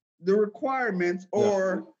all the requirements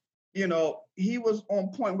or, he was on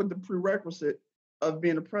point with the prerequisite of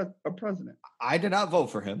being a president. I did not vote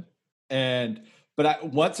for him. But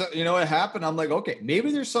once it happened, I'm like, okay,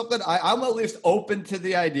 maybe there's something. I'm at least open to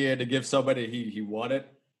the idea to give somebody he won it.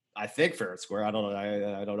 I think fair and square. I don't know.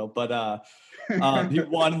 I don't know, but he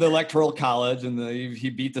won the electoral college and he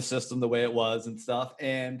beat the system the way it was and stuff.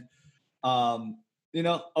 And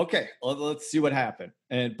okay, let's see what happened.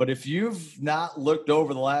 But if you've not looked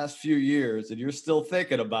over the last few years and you're still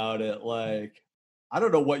thinking about it, like, I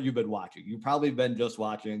don't know what you've been watching. You've probably been just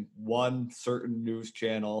watching one certain news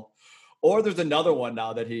channel. Or there's another one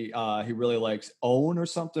now that he really likes, OWN or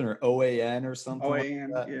something, or OAN or something.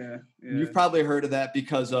 OAN, like yeah. You've probably heard of that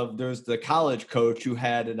because there's the college coach who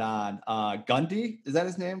had it on, Gundy, is that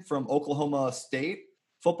his name, from Oklahoma State,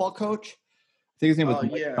 football coach? I think his name was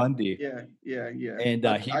Mike Gundy. Yeah. And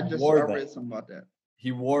I read something about that.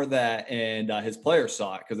 He wore that, and his players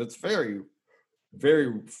saw it because it's very,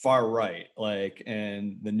 very far right,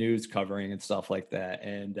 and the news covering and stuff like that.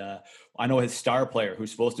 And I know his star player,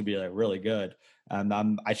 who's supposed to be really good.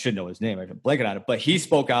 I should know his name. I'm blanking on it, but he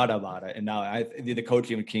spoke out about it. And now the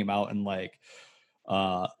coach even came out and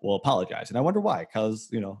apologize. And I wonder why,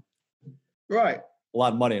 because right. A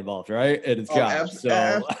lot of money involved, right? And it's job.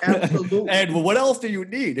 Absolutely. And what else do you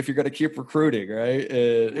need if you're going to keep recruiting, right?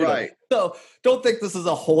 Right. So don't think this is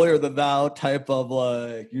a holier than thou type of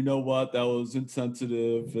what, that was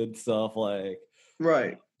insensitive and stuff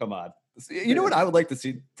right. Come on. You know what I would like to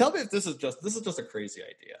see? Tell me if this is just a crazy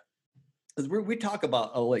idea. Because we talk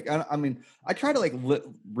about I try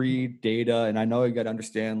to read data, and I know you got to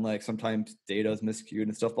understand sometimes data is miscued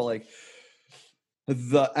and stuff, but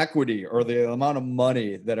the equity or the amount of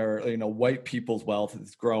money that are white people's wealth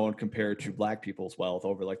has grown compared to black people's wealth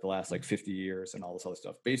over the last 50 years and all this other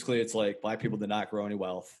stuff. Basically, it's black people did not grow any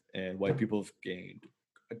wealth and white people have gained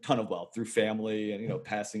a ton of wealth through family and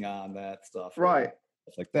passing on that stuff, right?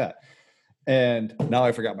 Stuff like that. And now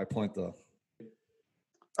I forgot my point though.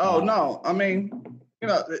 Oh no, I mean,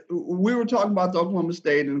 we were talking about the Oklahoma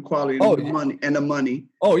State and the quality of the money.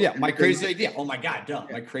 Oh yeah, my crazy idea. Oh my God, duh.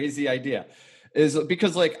 My crazy idea is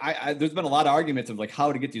because there's been a lot of arguments of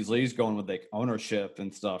how to get these leagues going with ownership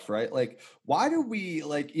and stuff, right? Why do we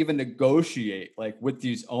even negotiate with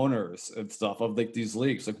these owners and stuff of these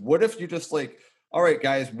leagues? What if you just all right,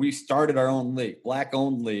 guys, we started our own league, black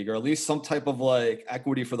owned league, or at least some type of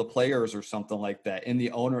equity for the players or something like that in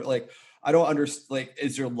the owner. I don't understand.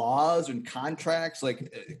 Is there laws and contracts?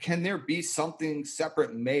 Can there be something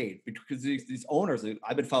separate made? Because these owners,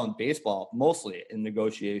 I've been following baseball mostly in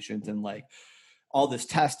negotiations and all this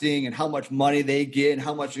testing and how much money they get and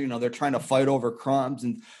how much, they're trying to fight over crumbs,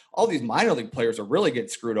 and all these minor league players are really getting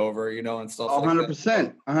screwed over, and stuff.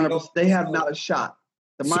 100%. 100%. They have not a shot.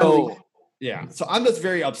 The minor league. Yeah. So I'm just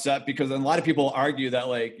very upset because a lot of people argue that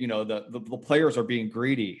the players are being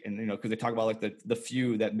greedy and, because they talk about the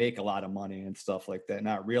few that make a lot of money and stuff like that,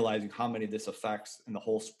 not realizing how many this affects in the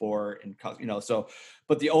whole sport and,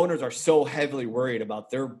 but the owners are so heavily worried about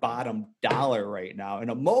their bottom dollar right now in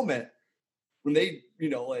a moment when they,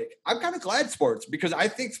 like, I'm kind of glad sports, because I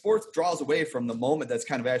think sports draws away from the moment that's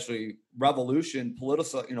kind of actually revolution,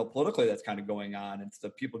 politically that's kind of going on, and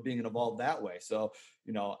stuff, people being involved that way. So,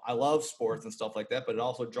 I love sports and stuff like that, but it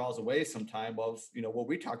also draws away some time of, what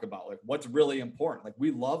we talk about, like what's really important. Like,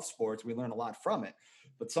 we love sports, we learn a lot from it,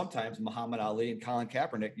 but sometimes Muhammad Ali and Colin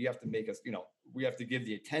Kaepernick, you have to make us, we have to give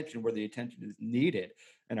the attention where the attention is needed,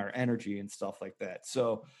 and our energy and stuff like that.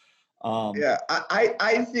 So,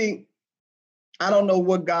 I think, I don't know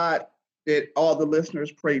what God that all the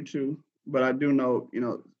listeners pray to, but I do know,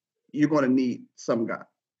 you're going to need some God.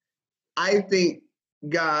 I think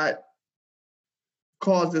God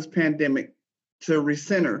caused this pandemic to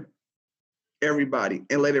recenter everybody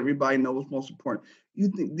and let everybody know what's most important. You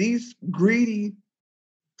think these greedy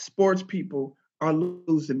sports people are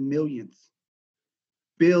losing millions,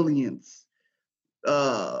 billions,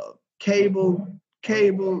 cable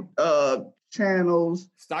channels.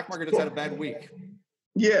 Stock market has had a bad week.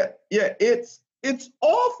 Yeah, it's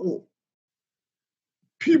awful.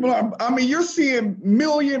 People are, you're seeing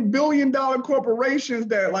billion-dollar corporations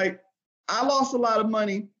that, like, I lost a lot of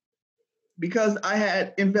money because I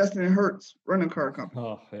had invested in Hertz rental car company.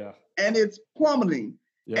 Oh, yeah. And it's plummeting.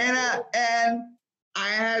 Yep. And I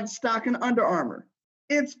had stock in Under Armour.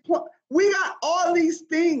 We got all these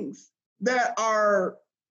things that are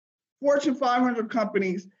Fortune 500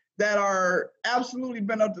 companies that are absolutely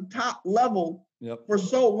been at the top level for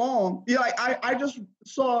so long. Yeah, I just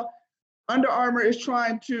saw Under Armour is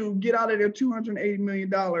trying to get out of their $280 million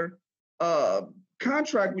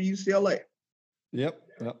contract with UCLA. Yep.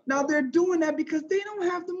 Now they're doing that because they don't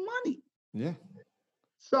have the money. Yeah.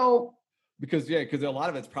 So because a lot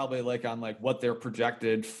of it's probably like on like what they're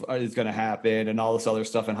projected is going to happen and all this other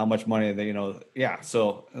stuff and how much money they,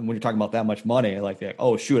 So, and when you're talking about that much money, like,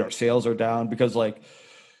 oh shoot, our sales are down, because like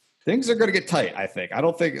things are going to get tight. I think, I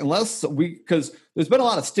don't think, unless because there's been a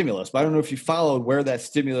lot of stimulus, but I don't know if you followed where that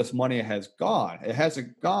stimulus money has gone. It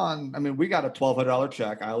hasn't gone. I mean, we got a $1,200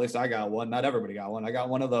 check. At least I got one. Not everybody got one. I got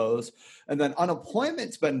one of those. And then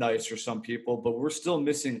unemployment's been nice for some people, but we're still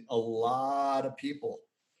missing a lot of people,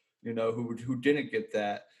 who didn't get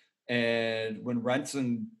that. And when rents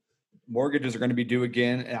and mortgages are going to be due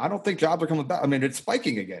again, and I don't think jobs are coming back. I mean, it's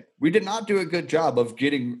spiking again. We did not do a good job of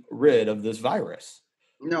getting rid of this virus.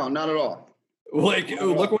 No, not at all. Like,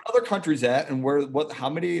 look what other countries at, and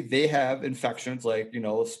how many they have infections. Like,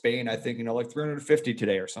 Spain, I think, like 350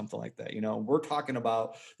 today or something like that. We're talking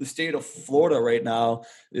about the state of Florida right now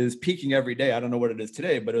is peaking every day. I don't know what it is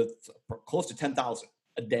today, but it's close to 10,000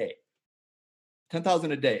 a day.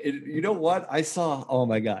 10,000 a day. You know what I saw? Oh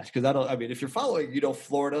my gosh. Because if you're following,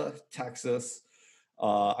 Florida, Texas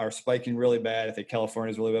are spiking really bad. I think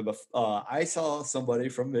California is really bad. But I saw somebody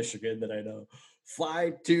from Michigan that I know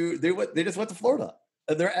they just went to Florida,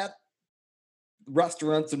 and they're at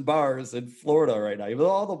restaurants and bars in Florida right now. Even though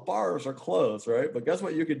all the bars are closed, right? But guess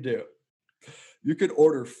what you could do? You could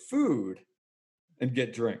order food and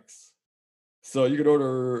get drinks. So you could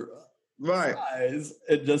order fries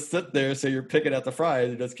and just sit there, say you're picking at the fries,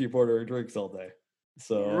 and just keep ordering drinks all day.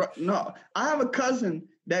 So no, I have a cousin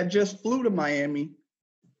that just flew to Miami.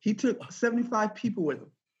 He took 75 people with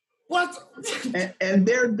him. What? and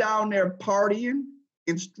they're down there partying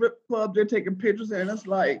in strip clubs. They're taking pictures, and it's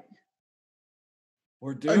like,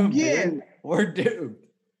 we're doomed. Again, man. We're doomed.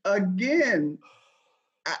 Again,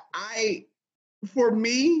 for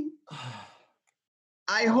me,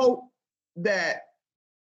 I hope that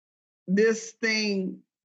this thing,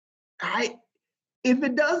 if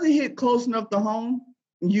it doesn't hit close enough to home,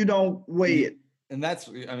 you don't weigh it. And that's,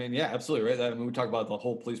 absolutely right. We talk about the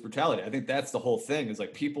whole police brutality. I think that's the whole thing, is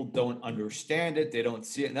like people don't understand it. They don't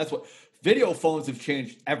see it. And that's what video phones have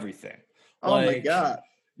changed everything. Oh my God.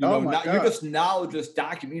 You're just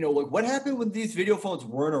document, like what happened when these video phones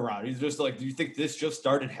weren't around? He's just like, do you think this just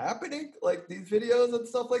started happening? Like these videos and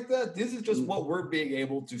stuff like that. This is just what we're being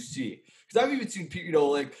able to see. Because I've even seen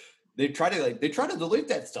people, like, they try to delete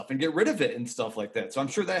that stuff and get rid of it and stuff like that. So I'm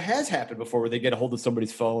sure that has happened before, where they get a hold of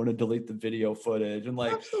somebody's phone and delete the video footage, and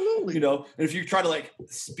like, absolutely. And if you try to like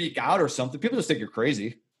speak out or something, people just think you're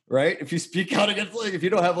crazy, right? If you speak out against, like, if you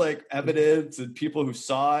don't have like evidence and people who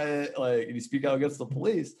saw it, like, and you speak out against the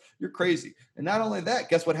police, you're crazy. And not only that,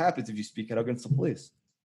 guess what happens if you speak out against the police?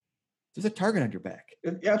 There's a target on your back.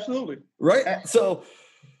 Absolutely. Right. So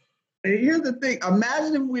here's the thing.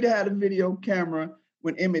 Imagine if we'd had a video camera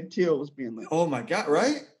when Emmett Till was being lynched. Oh my God,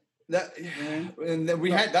 right? And then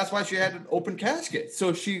that's why she had an open casket.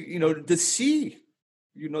 So she, to see,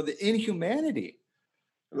 the inhumanity.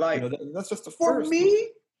 Like, that's just the for first. me,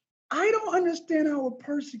 I don't understand how a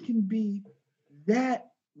person can be to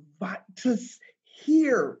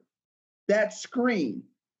hear that scream,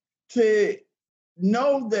 to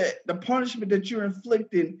know that the punishment that you're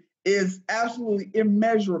inflicting is absolutely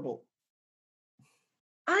immeasurable.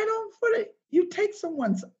 I don't put it, you take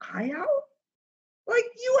someone's eye out? Like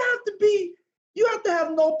you have to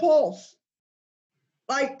have no pulse,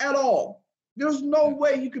 like at all. There's no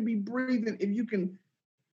way you can be breathing if you can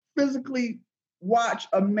physically watch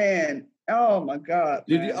a man. Oh my God.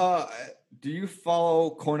 Do you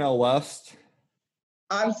follow Cornel West?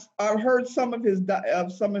 I've heard some of his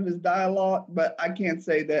dialogue, but I can't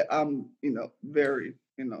say that I'm very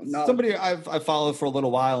somebody I've followed for a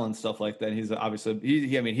little while and stuff like that. He's obviously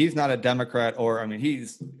he's not a Democrat, or he'd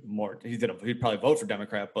probably vote for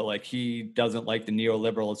Democrat, but like he doesn't like the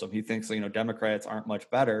neoliberalism. He thinks Democrats aren't much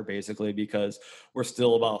better, basically, because we're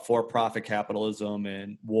still about for-profit capitalism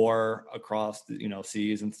and war across the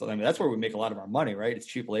seas and stuff. I mean, that's where we make a lot of our money, right? It's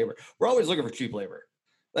cheap labor. We're always looking for cheap labor.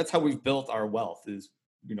 That's how we've built our wealth, is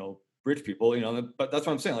rich people, but that's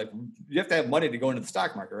what I'm saying. Like, you have to have money to go into the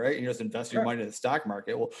stock market, right? And you just invest your money in the stock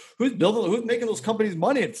market. Well, who's making those companies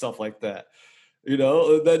money and stuff like that?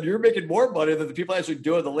 Then you're making more money than the people actually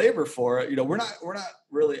doing the labor for it. We're not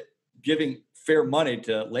really giving fair money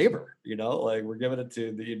to labor, like we're giving it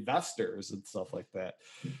to the investors and stuff like that.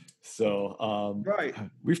 So right,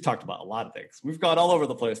 we've talked about a lot of things. We've gone all over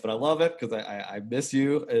the place, but I love it because I miss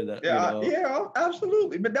you. And, yeah,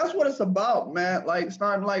 absolutely. But that's what it's about, man. Like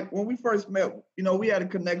starting, like when we first met, we had a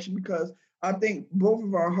connection because I think both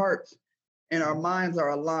of our hearts and our minds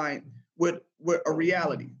are aligned with a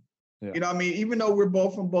reality. Yeah. Even though we're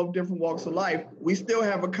both from both different walks of life, we still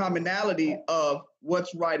have a commonality of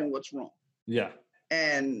what's right and what's wrong. Yeah.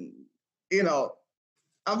 And,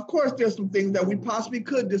 of course, there's some things that we possibly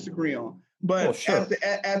could disagree on. But sure,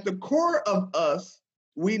 at the core of us,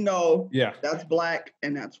 we know that's black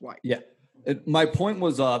and that's white. Yeah. My point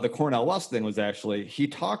was the Cornel West thing was actually, he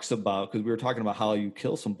talks about, because we were talking about how you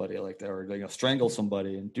kill somebody like that, or strangle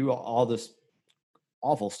somebody and do all this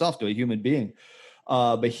awful stuff to a human being.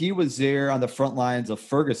 But he was there on the front lines of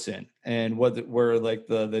Ferguson and where like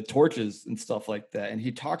the torches and stuff like that. And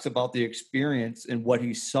he talks about the experience and what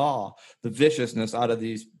he saw, the viciousness out of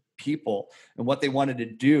these people and what they wanted to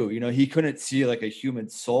do. He couldn't see like a human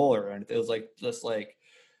soul or anything. It was like just like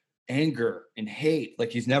anger and hate,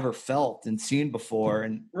 like he's never felt and seen before.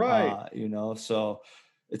 And right, so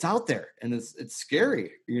it's out there and it's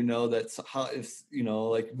scary, that's how it's,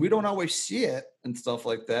 like we don't always see it and stuff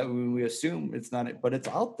like that. We assume it's not, but it's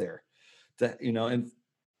out there that, and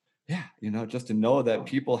yeah, just to know that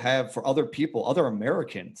people have for other people, other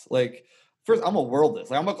Americans, like first, I'm a worldist,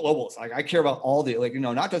 like I'm a globalist. Like I care about all the, like,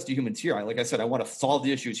 not just the humans here. Like I said, I want to solve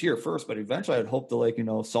the issues here first, but eventually I'd hope to like,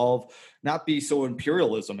 solve, not be so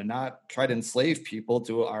imperialism and not try to enslave people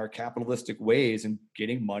to our capitalistic ways and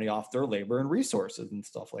getting money off their labor and resources and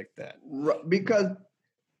stuff like that. Because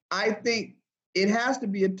I think it has to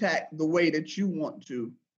be attacked the way that you want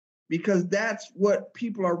to, because that's what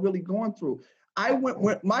people are really going through. I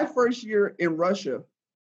went my first year in Russia.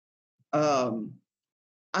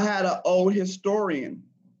 I had an old historian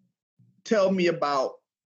tell me about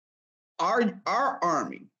our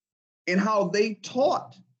army and how they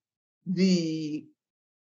taught the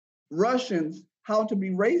Russians how to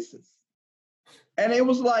be racist. And it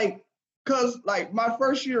was like, because like my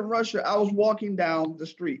first year in Russia, I was walking down the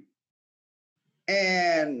street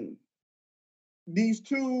and these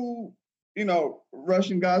two,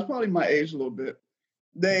 Russian guys, probably my age a little bit,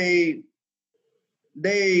 they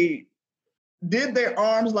did their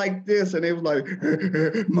arms like this, and they was like,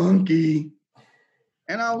 monkey.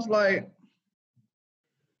 And I was like,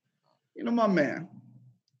 my man,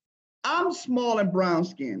 I'm small and brown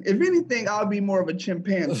skinned. If anything, I'll be more of a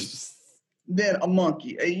chimpanzee than a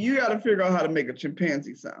monkey. And you got to figure out how to make a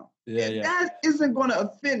chimpanzee sound. Yeah. That isn't going to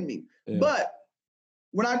offend me. Yeah. But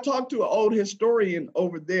when I talked to an old historian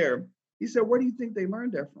over there, he said, where do you think they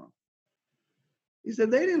learned that from? He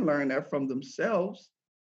said, they didn't learn that from themselves.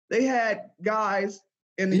 They had guys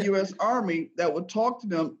in the U.S. Army that would talk to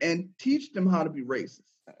them and teach them how to be racist.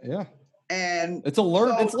 Yeah. And it's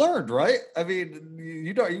learned, right? I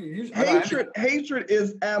mean, hatred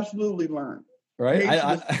is absolutely learned. Right.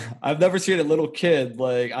 I've never seen a little kid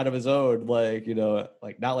like out of his own, like,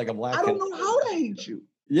 like not like a black kid. I don't know how to hate you.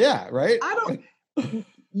 Yeah. Right.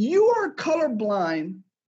 You are colorblind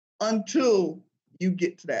until you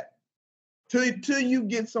get to that. Till you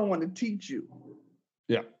get someone to teach you.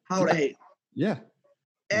 Yeah. How to hate. Yeah.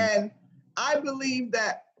 And I believe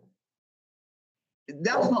that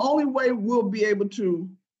that's the only way we'll be able to,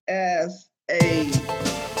 as a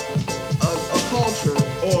culture,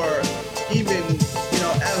 or even,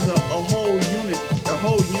 as a whole unit,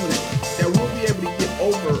 that we'll be able to get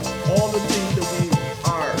over all the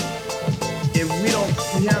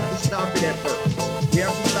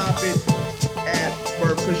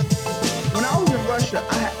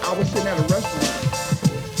I was sitting at a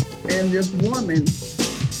restaurant, and this woman,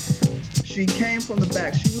 she came from the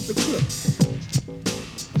back. She was the cook.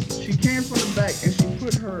 She came from the back, and she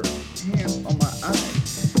put her hands on my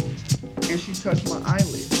eyes, and she touched my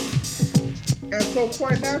eyelid. And so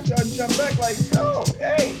quite naturally, I jumped back like, oh,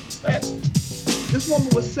 hey, man. This woman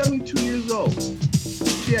was 72 years old.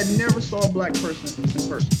 She had never saw a black person in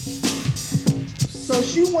person. So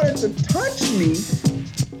she wanted to touch me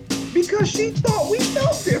because she thought we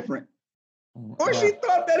felt different. Or she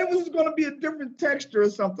thought that it was going to be a different texture or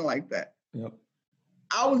something like that. Yep.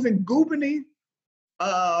 I was in Gubany,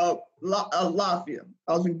 Latvia.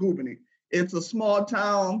 I was in Gubany. It's a small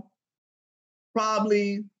town,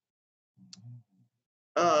 probably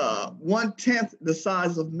 1/10 the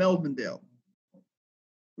size of Melvindale.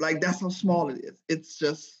 Like, that's how small it is. It's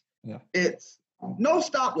just, it's no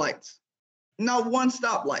stoplights, not one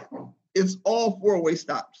stoplight. It's all four-way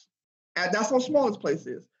stops. And that's how small this place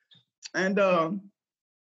is. And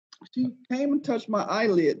she came and touched my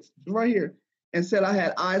eyelids right here and said I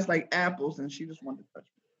had eyes like apples, and she just wanted to touch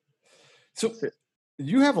me. So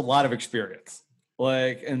you have a lot of experience.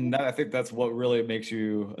 And I think that's what really makes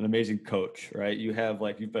you an amazing coach, right? You have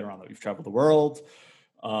you've been around, you've traveled the world.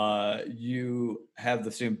 You have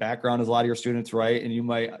the same background as a lot of your students, right? And you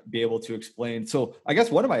might be able to explain. So I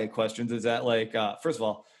guess one of my questions is that first of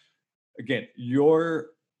all, again, your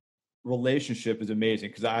relationship is amazing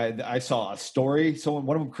because I saw a story.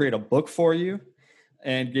 One of them created a book for you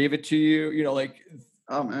and gave it to you,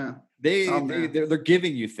 oh man. They're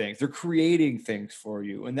giving you things, they're creating things for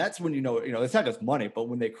you. And that's when, it's not just money, but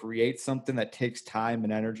when they create something that takes time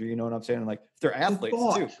and energy, you know what I'm saying? Like they're athletes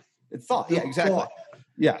too. It's thought. Yeah, exactly. Thought.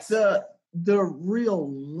 Yes. The real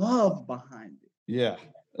love behind it. Yeah.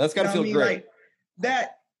 That's got to feel great. Like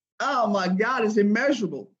that. Oh my God, it's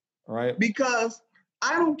immeasurable. Right. Because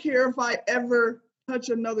I don't care if I ever touch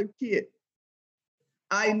another kid.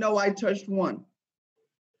 I know I touched one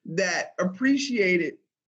that appreciated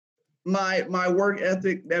my work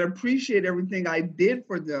ethic, that appreciated everything I did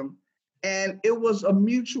for them. And it was a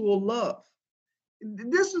mutual love.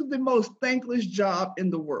 This is the most thankless job in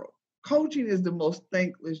the world. Coaching is the most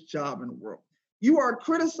thankless job in the world. You are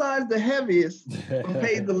criticized the heaviest and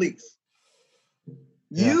paid the least.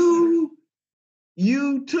 Yeah.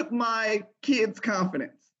 You took my kids'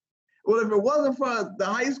 confidence. Well, if it wasn't for the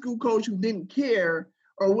high school coach who didn't care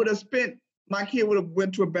or would have spent, my kid would have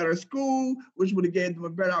went to a better school, which would have gave them a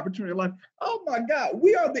better opportunity in life. Oh my God,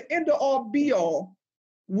 we are the end all be all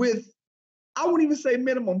with, I wouldn't even say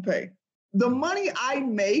minimum pay. The money I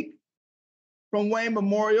make from Wayne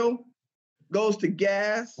Memorial goes to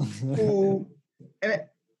gas, food, and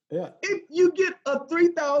if you get a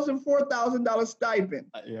 $3,000, $4,000 stipend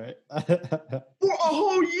for a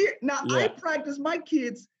whole year. Now I practice my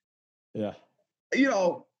kids, a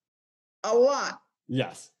lot.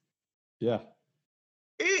 Yes. Yeah.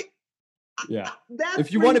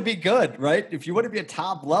 If you want to be good, right? If you want to be a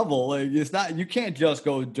top level, it's not, you can't just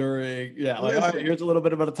go during, all right, here's a little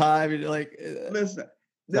bit of a time. Listen,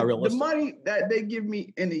 the money that they give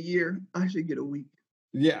me in a year, I should get a week.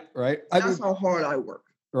 Yeah. Right. That's how hard I work.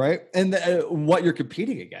 Right. And what you're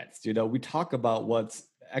competing against, we talk about what's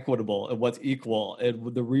equitable and what's equal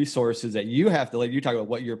and the resources that you have to, you talk about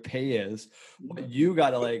what your pay is, what you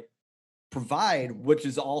got to provide, which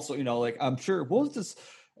is also, I'm sure, what was this?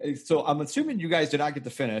 So I'm assuming you guys did not get to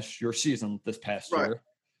finish your season this past year.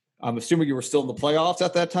 I'm assuming you were still in the playoffs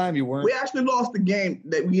at that time. You weren't? We actually lost the game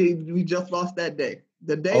that we just lost that day.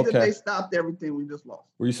 The day that they stopped everything, we just lost.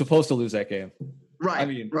 Were you supposed to lose that game? Right.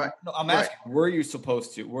 No, I'm asking, were you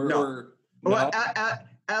supposed to? No. Well,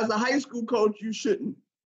 as a high school coach, you shouldn't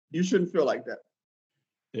feel like that.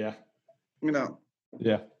 Yeah.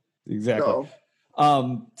 Yeah, exactly.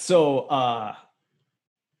 So,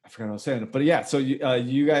 I forgot what I was saying, but so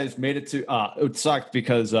you guys made it to, it sucked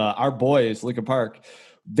because our boys, Lincoln Park,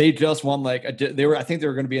 they just won I think they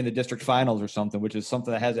were going to be in the district finals or something, which is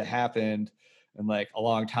something that hasn't happened in a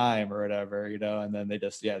long time or whatever, and then they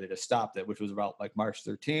just stopped it, which was about March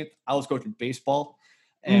 13th. I was coaching baseball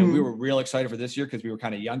and we were real excited for this year because we were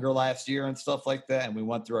kind of younger last year and stuff like that. And we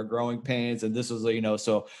went through our growing pains and this was,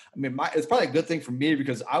 so, I mean, it's probably a good thing for me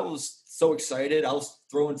because I was so excited. I was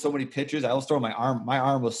throwing so many pitches. I was throwing my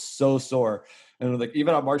arm was so sore. And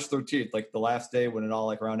even on March 13th, the last day when it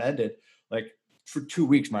all around ended, for 2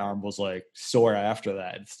 weeks, my arm was sore after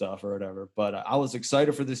that and stuff or whatever. But I was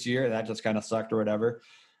excited for this year. That just kind of sucked or whatever.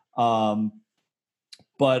 But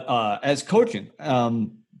as coaching,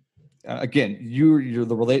 again, you're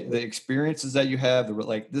the experiences that you have,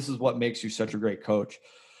 this is what makes you such a great coach.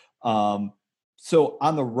 So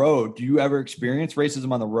on the road, do you ever experience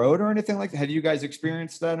racism on the road or anything like that? Have you guys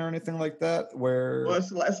experienced that or anything like that? Well,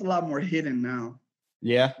 it's a lot more hidden now.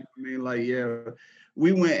 Yeah. I mean, like, yeah,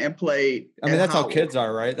 we went and played. I mean, that's how Howard. kids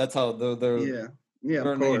are, right? That's how they're yeah,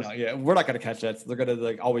 of course. We're not going to catch that. So they're going to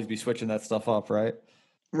like always be switching that stuff up, right?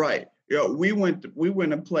 Right. Yeah, we went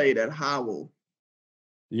and played at Howell.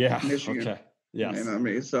 Yeah. Michigan. Okay. Yes. You know what I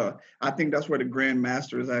mean? So I think that's where the Grand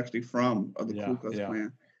Master is actually from, of the Ku Klux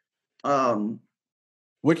Klan.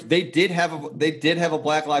 Which they did have a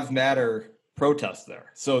Black Lives Matter protest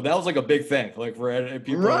there, so that was like a big thing. Like for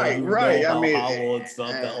people, right. I mean, Howell and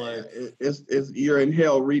stuff. That like it's you're in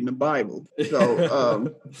hell reading the Bible.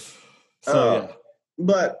 So, yeah.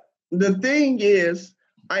 But the thing is,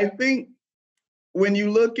 I think when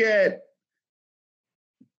you look at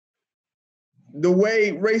the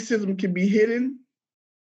way racism can be hidden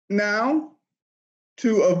now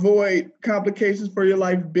to avoid complications for your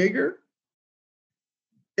life bigger,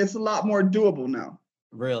 it's a lot more doable now.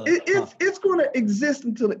 Really? It's going to exist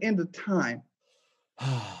until the end of time.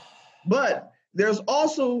 But there's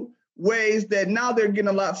also ways that now they're getting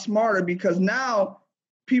a lot smarter because now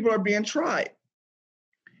people are being tried.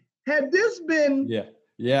 Had this been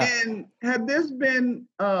and had this been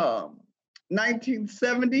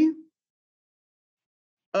 1970,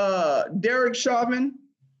 Derek Chauvin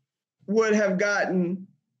would have gotten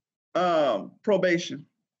probation.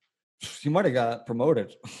 He might have got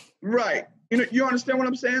promoted. Right. You understand what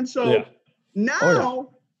I'm saying? So now,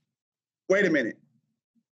 wait a minute.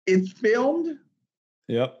 It's filmed?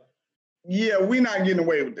 Yep. Yeah, we're not getting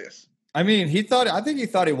away with this. I mean, I think he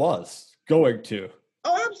thought he was going to.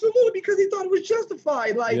 Oh, absolutely, because he thought it was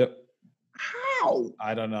justified. Like, how?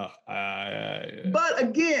 I don't know. But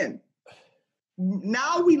again,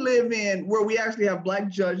 now we live in where we actually have Black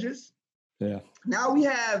judges. Yeah. Now we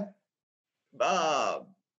have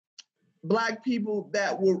Black people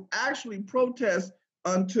that will actually protest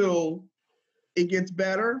until it gets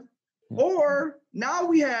better. Or now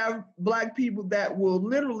we have Black people that will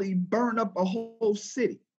literally burn up a whole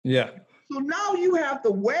city. Yeah. So now you have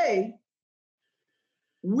the way.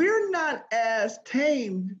 We're not as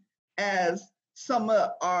tamed as some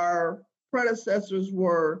of our predecessors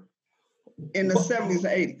were in the 70s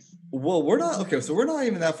and 80s. Well, we're not okay. So we're not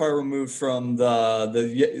even that far removed from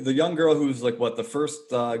the young girl who's like the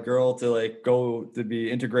first girl to like go to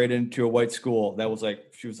be integrated into a white school. That was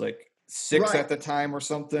like she was like 6 at the time or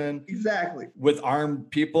something. Exactly. With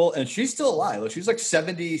armed people, and she's still alive. Like, she's like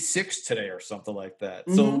 76 today or something like that.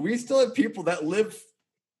 Mm-hmm. So we still have people that live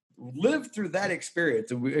through that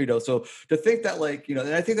experience, and we, so to think that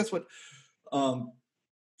and I think that's what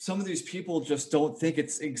some of these people just don't think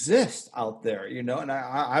it exists out there, and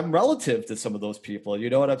I'm relative to some of those people,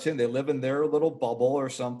 you know what I'm saying? They live in their little bubble or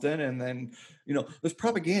something, and then there's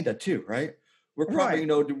propaganda too, right? We're probably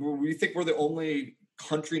we think we're the only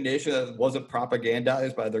country nation that wasn't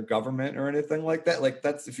propagandized by their government or anything like that. Like,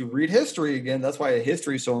 that's, if you read history again, that's why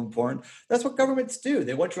history is so important. That's what governments do.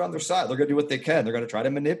 They want you on their side. They're going to do what they can. They're going to try to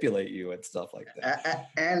manipulate you and stuff like that.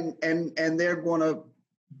 And they're going to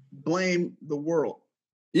blame the world.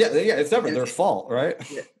 Yeah, it's never their fault, right?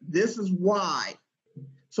 Yeah, this is why.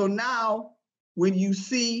 So now when you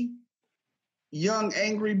see young,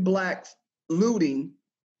 angry Blacks looting,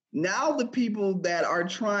 now the people that are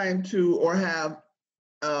trying to or have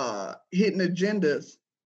hidden agendas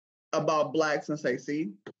about Blacks and say,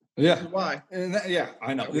 see, this is why. And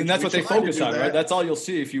I know. And that's what they focus on, right? That's all you'll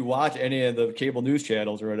see if you watch any of the cable news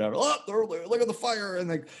channels or whatever. Oh, look at the fire.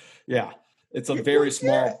 And it's a very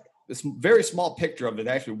small, it's very small picture of it,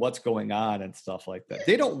 actually, what's going on and stuff like that.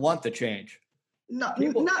 They don't want the change. No,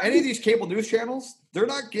 any of these cable news channels, they're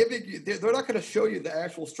not going to show you the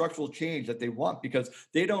actual structural change that they want, because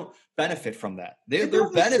they don't benefit from that.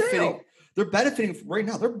 They're benefiting. They're benefiting right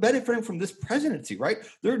now. They're benefiting from this presidency, right?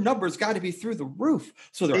 Their numbers got to be through the roof.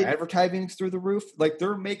 So their advertising's through the roof. Like,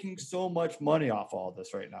 they're making so much money off all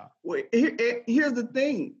this right now. Wait, here's the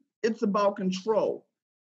thing. It's about control.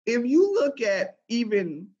 If you look at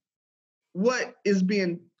even what is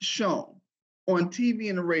being shown on TV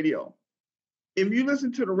and the radio, if you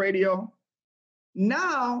listen to the radio,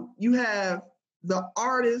 now you have the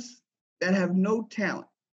artists that have no talent.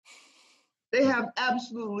 They have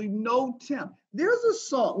absolutely no talent. There's a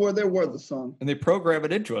song, there was a song. And they program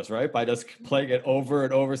it into us, right? By just playing it over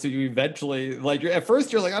and over. So you eventually, at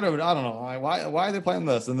first you're like, I don't know, why are they playing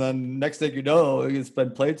this? And then next thing you know, it's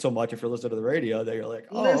been played so much if you're listening to the radio that you're like,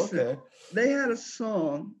 oh, listen, okay. They had a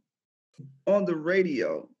song on the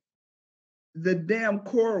radio. The damn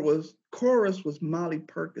chorus was Molly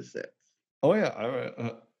Percocet. Oh,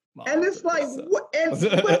 yeah. And it's like, what?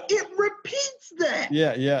 But it repeats that.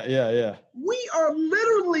 Yeah. We are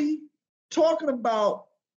literally talking about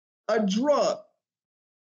a drug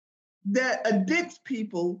that addicts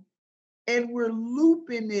people, and we're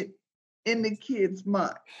looping it in the kid's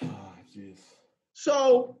mind. Oh, jeez.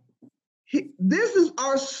 So this is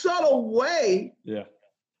our subtle way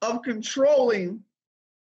of controlling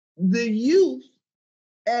the youth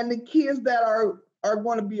and the kids that are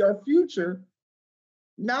going to be our future.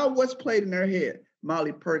 Now, what's played in their head?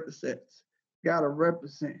 Molly Percocets, gotta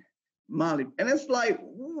represent Molly. And it's like,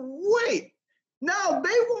 wait, now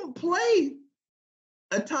they won't play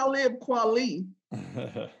a Talib Kweli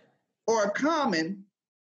or a Common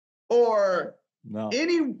or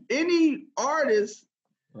any artist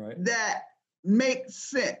that makes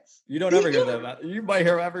sense. You don't ever hear that. You might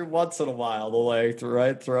hear every once in a while, but like you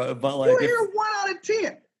hear 1 out of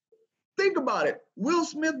 10. Think about it. Will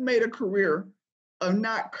Smith made a career of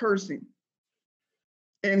not cursing.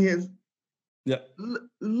 And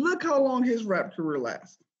look how long his rap career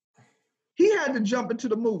lasted. He had to jump into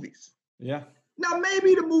the movies. Yeah. Now,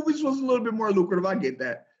 maybe the movies was a little bit more lucrative. I get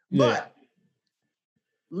that. But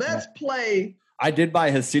let's play. I did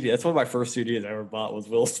buy his CD. That's one of my first CDs I ever bought was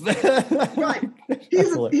Will Smith. Right.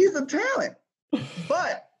 He's a talent.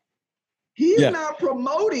 But he's not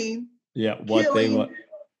promoting killing,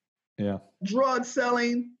 drug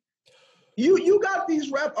selling. You got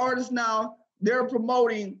these rap artists now, they're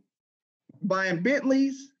promoting buying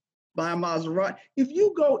Bentleys, buying Maserati. If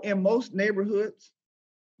you go in most neighborhoods,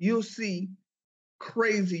 you'll see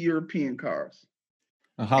crazy European cars.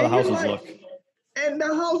 How the houses look. And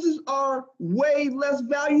the houses are way less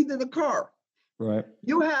value than the car. Right.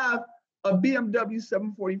 You have a BMW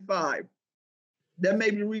 745 that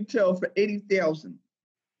may be retailed for $80,000.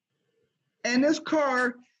 And this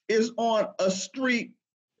car is on a street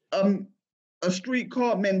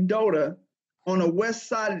called Mendota on the west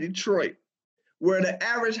side of Detroit, where the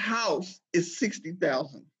average house is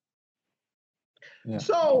 $60,000. Yeah.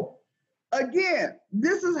 So again,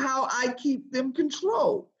 this is how I keep them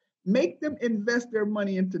controlled. Make them invest their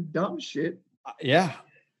money into dumb shit.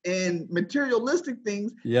 And materialistic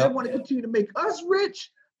things. They want to continue to make us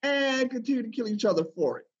rich and continue to kill each other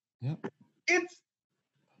for it. It's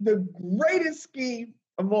the greatest scheme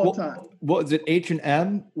of all time. Was it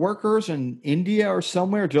H&M workers in India or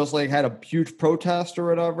somewhere just like had a huge protest or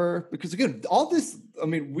whatever? Because again, all this, I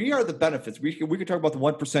mean, we are the benefits. We could talk about the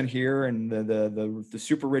 1% here and the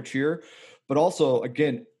super rich here, but also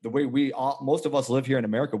again, the way most of us live here in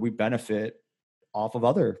America, we benefit off of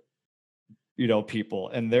other people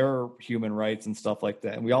and their human rights and stuff like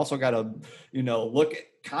that. And we also got to, look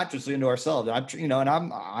consciously into ourselves.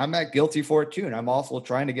 I'm guilty for it too. And I'm also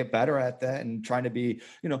trying to get better at that and trying to be,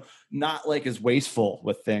 not like as wasteful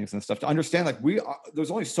with things and stuff, to understand like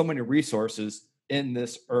there's only so many resources in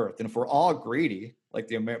this earth. And if we're all greedy,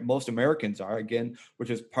 like most Americans are, again,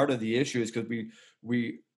 which is part of the issue, is because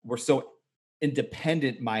we're so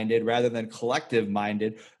independent minded rather than collective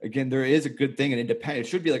minded. Again, there is a good thing in independent. It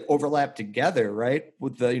should be like overlap together, right?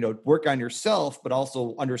 With the, work on yourself, but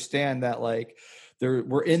also understand that like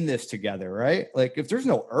we're in this together, right? Like if there's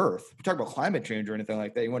no earth, we talk about climate change or anything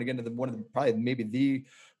like that, you want to get into one of the, probably maybe the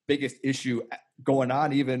biggest issue going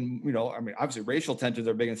on, even, obviously racial tensions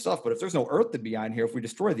are big and stuff, but if there's no earth to be on here, if we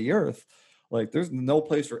destroy the earth, like there's no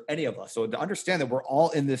place for any of us. So to understand that we're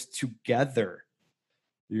all in this together,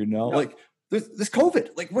 like this COVID,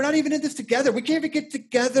 like we're not even in this together. We can't even get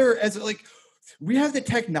together as like, we have the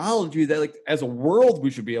technology that like as a world,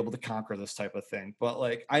 we should be able to conquer this type of thing. But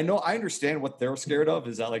like, I understand what they're scared of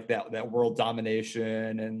is that like that world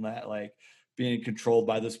domination and that like being controlled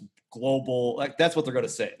by this global, like that's what they're going to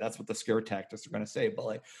say. That's what the scare tactics are going to say. But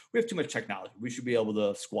like, we have too much technology. We should be able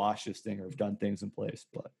to squash this thing or have done things in place.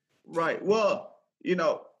 But right. Well,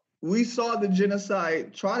 we saw the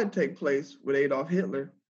genocide try to take place with Adolf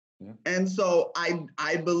Hitler. Yeah. And so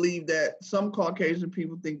I believe that some Caucasian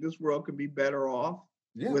people think this world could be better off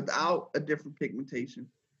without a different pigmentation.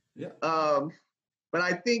 Yeah. But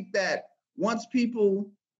I think that once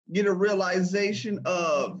people get a realization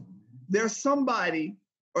of there's somebody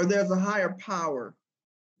or there's a higher power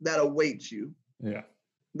that awaits you. Yeah.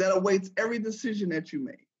 That awaits every decision that you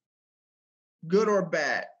make, good or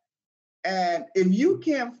bad. And if you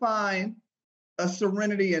can't find a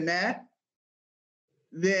serenity in that,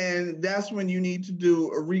 then that's when you need to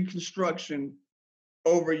do a reconstruction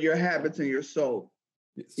over your habits and your soul.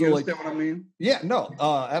 You understand what I mean? Yeah, no,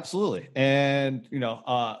 absolutely. And,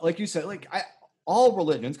 like you said, like all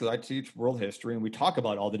religions, because I teach world history and we talk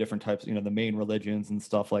about all the different types, the main religions and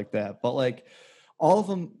stuff like that. But like all of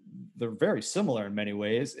them, they're very similar in many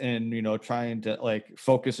ways. And, trying to like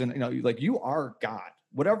focus in, like you are God.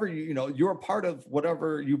 whatever you're a part of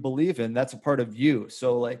whatever you believe in. That's a part of you.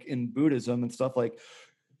 So like in Buddhism and stuff, like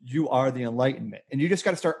you are the enlightenment, and you just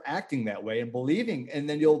got to start acting that way and believing, and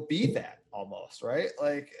then you'll be that almost, right?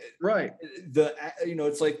 Like right.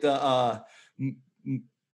 it's like the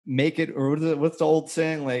make it, or what's the old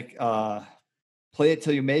saying, like play it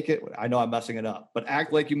till you make it. I know I'm messing it up, but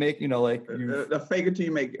act like you make, like you fake it till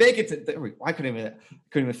you make it. Fake it. I couldn't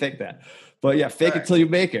even fake that. But yeah, fake it till you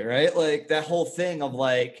make it, right? Like that whole thing of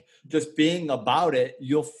like just being about it,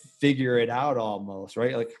 you'll figure it out almost,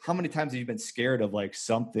 right? Like how many times have you been scared of like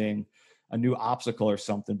something, a new obstacle or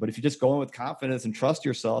something? But if you just go in with confidence and trust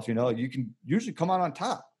yourself, you can usually come out on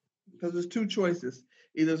top. Because there's two choices.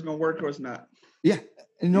 Either it's going to work or it's not. Yeah.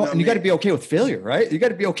 And you got to be okay with failure, right? You got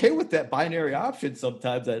to be okay with that binary option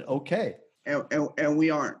sometimes. That okay. And we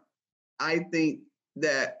aren't. I think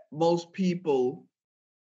that most people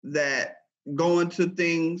that go into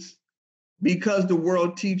things because the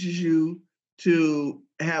world teaches you to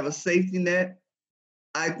have a safety net,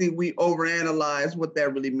 I think we overanalyze what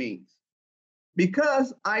that really means.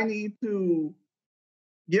 Because I need to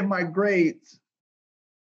get my grades,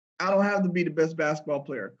 I don't have to be the best basketball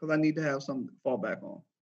player because I need to have something to fall back on.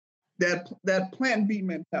 That plan B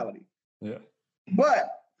mentality. Yeah. But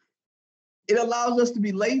it allows us to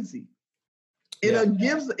be lazy. It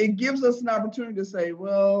gives us an opportunity to say,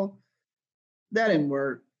 well, that didn't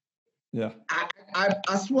work. Yeah.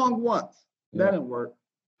 I swung once. That didn't work.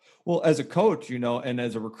 Well, as a coach, and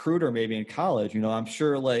as a recruiter, maybe in college, I'm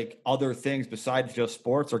sure like other things besides just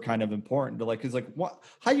sports are kind of important to like, cause like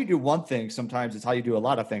how you do one thing sometimes is how you do a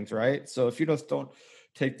lot of things. Right. So if you just don't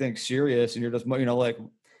take things serious and you're just, like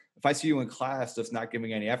if I see you in class, just not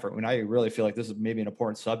giving any effort, when I really feel like this is maybe an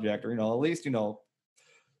important subject, or, at least,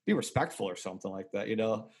 be respectful or something like that,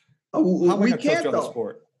 How we can't though.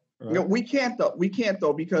 Sport, right? We can't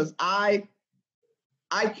though, because I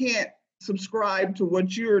can't subscribe to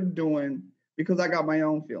what you're doing because I got my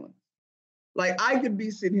own feelings. Like I could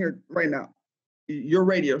be sitting here right now, your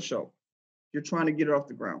radio show, you're trying to get it off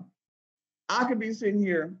the ground. I could be sitting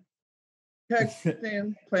here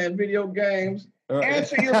texting, playing video games,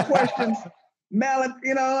 answering your questions. Mallet,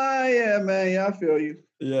 yeah, man, I feel you.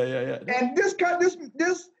 Yeah. And this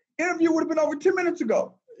interview would have been over 10 minutes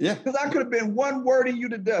ago. Yeah. Because I could have been one wording you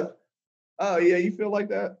to death. Oh, yeah, you feel like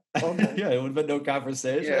that? Okay. Yeah, it would have been no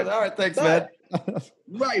conversation. Yeah. All right, thanks, man.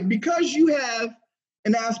 Right, because you have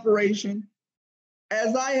an aspiration,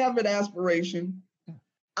 as I have an aspiration,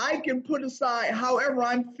 I can put aside however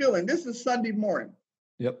I'm feeling. This is Sunday morning.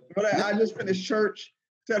 Yep. But I just finished church,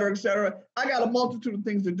 et cetera, et cetera. I got a multitude of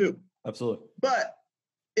things to do. Absolutely. But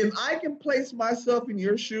if I can place myself in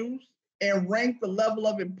your shoes and rank the level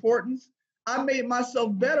of importance, I made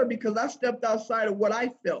myself better because I stepped outside of what I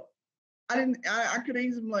felt. I could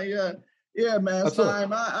easily be like, yeah, man,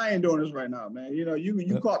 Simon, I ain't doing this right now, man.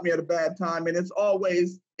 You caught me at a bad time, and it's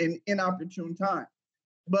always an inopportune time.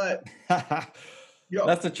 But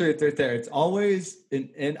that's the truth right there. It's always an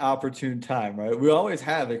inopportune time, right? We always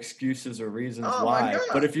have excuses or reasons why.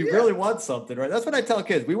 But if you really want something, right? That's what I tell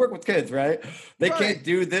kids. We work with kids, right? They can't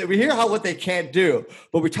do that. We hear what they can't do,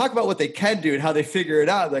 but we talk about what they can do and how they figure it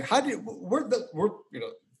out. Like, how did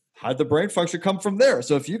the brain function come from there?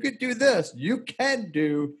 So if you could do this, you can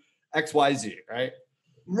do X, Y, Z, right?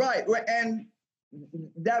 Right. And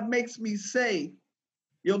that makes me say,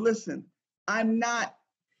 listen, I'm not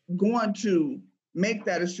going to make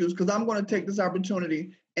that excuse because I'm going to take this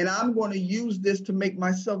opportunity and I'm going to use this to make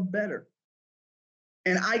myself better.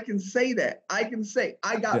 And I can say that. I can say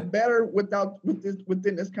I got better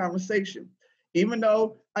within this conversation, even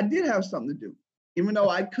though I did have something to do, even though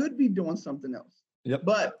I could be doing something else. Yep.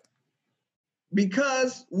 But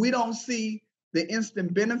because we don't see the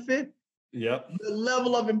instant benefit, the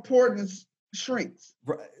level of importance shrinks.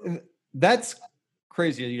 That's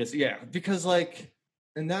crazy. Because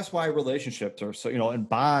and that's why relationships are so, and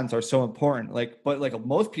bonds are so important. But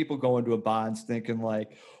most people go into a bonds thinking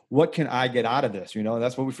what can I get out of this? And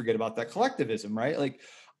that's what we forget about, that collectivism, right?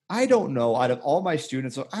 I don't know, out of all my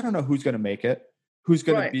students, I don't know who's going to make it, who's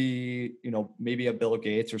going to be, maybe a Bill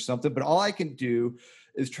Gates or something, but all I can do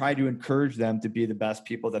is try to encourage them to be the best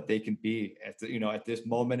people that they can be at this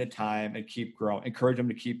moment in time, and keep growing, encourage them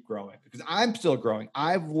to keep growing, because I'm still growing.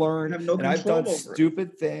 I've learned and I've done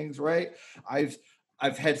stupid things, right?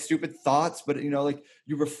 I've had stupid thoughts, but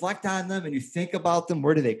you reflect on them and you think about them.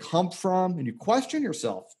 Where do they come from? And you question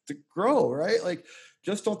yourself to grow, right?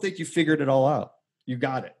 Just don't think you figured it all out. You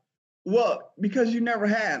got it. Well, because you never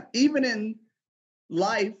have, even in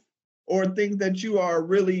life or things that you are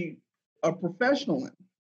really a professional in.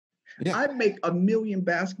 I make 1 million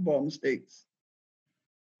basketball mistakes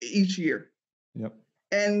each year. Yep.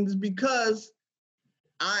 And it's because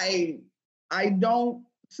I don't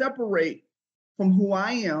separate from who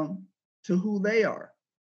I am to who they are.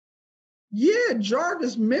 Yeah,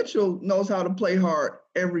 Jarvis Mitchell knows how to play hard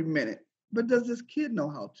every minute, but does this kid know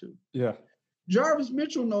how to? Yeah. Jarvis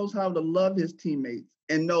Mitchell knows how to love his teammates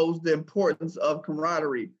and knows the importance of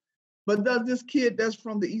camaraderie. But does this kid that's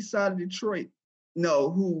from the east side of Detroit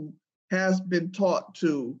know, who has been taught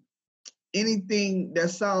to anything that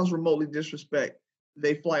sounds remotely disrespect,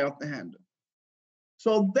 they fly off the handle?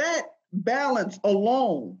 So that balance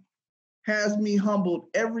alone has me humbled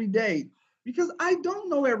every day because I don't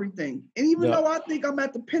know everything. And even though I think I'm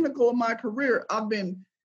at the pinnacle of my career, I've been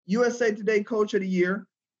USA Today Coach of the Year.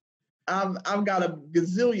 I've got a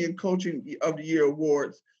gazillion Coaching of the Year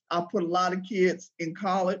awards. I put a lot of kids in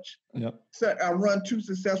college. Yep. So I run 2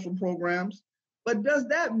 successful programs. But does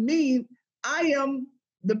that mean I am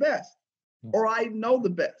the best or I know the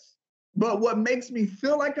best? But what makes me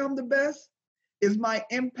feel like I'm the best is my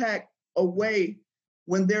impact away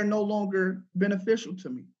when they're no longer beneficial to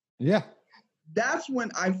me. Yeah. That's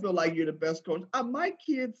when I feel like you're the best coach. My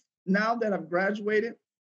kids, now that I've graduated,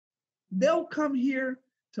 they'll come here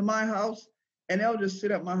to my house and they'll just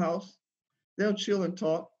sit at my house. They'll chill and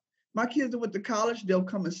talk. My kids that went to college, they'll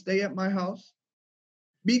come and stay at my house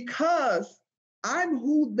because I'm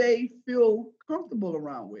who they feel comfortable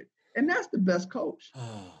around with. And that's the best coach.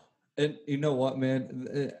 And you know what,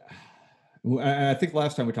 man? I think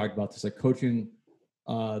last time we talked about this, like coaching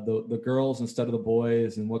the girls instead of the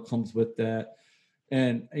boys and what comes with that.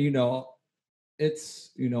 And, it's,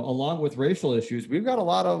 along with racial issues, we've got a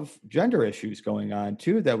lot of gender issues going on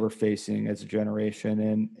too that we're facing as a generation,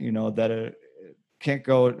 and, that can't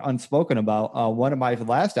go unspoken about. One of my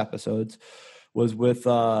last episodes was with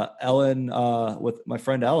Ellen, with my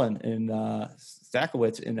friend Ellen in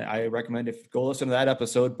Stakowitz, and I recommend if you go listen to that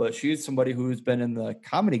episode. But she's somebody who's been in the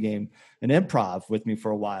comedy game and improv with me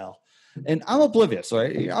for a while, and I'm oblivious.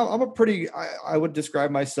 Right? I'm a pretty. I would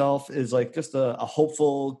describe myself as like just a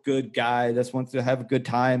hopeful, good guy that wants to have a good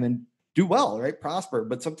time and do well, right? Prosper.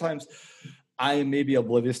 But sometimes I may be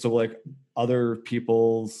oblivious to like other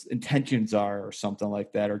people's intentions are or something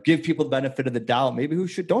like that, or give people the benefit of the doubt, maybe who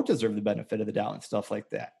don't deserve the benefit of the doubt and stuff like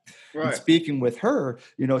that. Right. And speaking with her,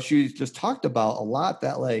 she's just talked about a lot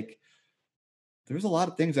that like, there's a lot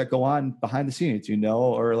of things that go on behind the scenes,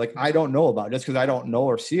 or like, I don't know about. Just because I don't know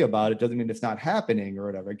or see about it doesn't mean it's not happening or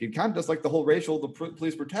whatever. It kind of just like the whole the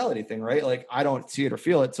police brutality thing, right? Like I don't see it or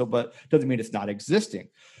feel it. But doesn't mean it's not existing.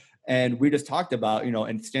 And we just talked about,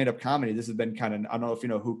 in stand-up comedy, this has been kind of, I don't know if you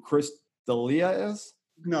know who Chris D'Elia is.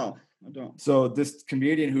 No, I don't. So this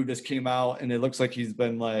comedian who just came out, and it looks like he's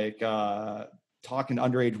been like talking to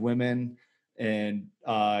underage women, and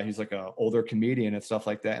he's like an older comedian and stuff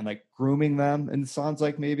like that, and like grooming them, and sounds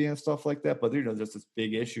like maybe and stuff like that. But just this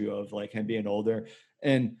big issue of like him being older.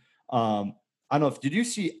 And I don't know did you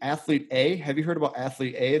see Athlete A? Have you heard about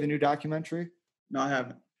Athlete A, the new documentary? No, I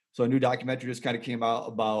haven't. So a new documentary just kind of came out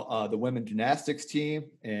about the women's gymnastics team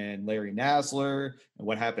and Larry Nassar and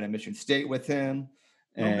what happened at Michigan State with him.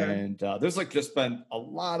 And there's like just been a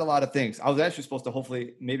lot of things. I was actually supposed to,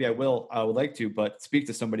 hopefully, maybe I would like to, but speak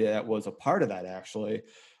to somebody that was a part of that, actually,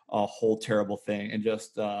 a whole terrible thing, and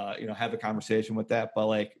just, have a conversation with that. But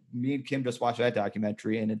like me and Kim just watched that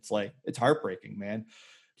documentary, and it's like, it's heartbreaking, man.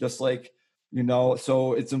 Just like,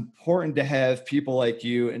 so it's important to have people like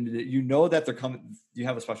you, and that they're coming, you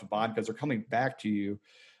have a special bond because they're coming back to you.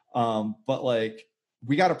 But like,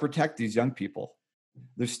 we got to protect these young people.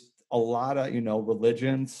 There's a lot of,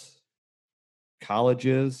 religions,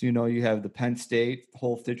 colleges, you have the Penn State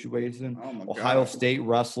whole situation, Ohio State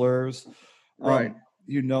wrestlers, right.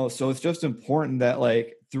 So it's just important that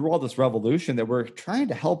like through all this revolution that we're trying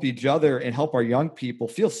to help each other and help our young people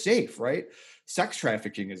feel safe, right? Sex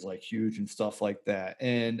trafficking is like huge and stuff like that.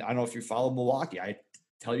 And I don't know if you follow Milwaukee. I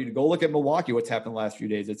tell you to go look at Milwaukee, what's happened the last few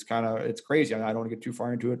days. It's crazy. I don't want to get too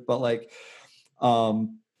far into it, but like,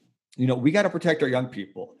 we got to protect our young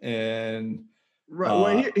people. And right.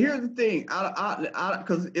 Well, here's the thing.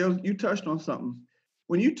 Because you touched on something.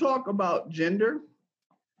 When you talk about gender,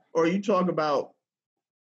 or you talk about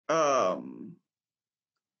not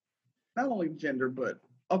only gender, but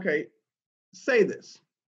say this.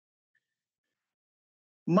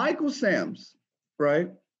 Michael Sams,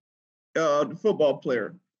 right? The football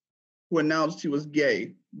player who announced he was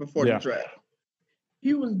gay before the draft.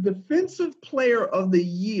 He was Defensive Player of the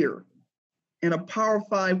Year in a Power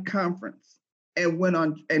 5 conference and went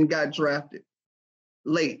on and got drafted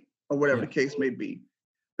late or whatever the case may be,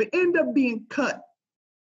 but ended up being cut.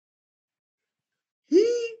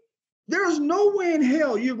 There's no way in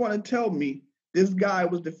hell you're going to tell me this guy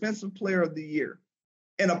was Defensive Player of the Year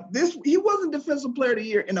he wasn't Defensive Player of the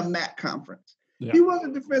Year in a MAC conference. Yeah. He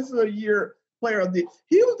wasn't Defensive of the Year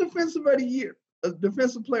he was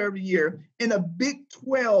Defensive Player of the Year in a Big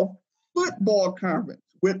 12 football conference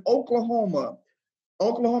with Oklahoma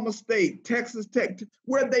State, Texas Tech,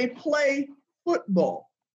 where they play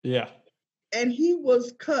football. Yeah. And he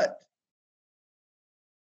was cut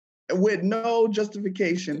with no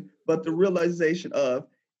justification, but the realization of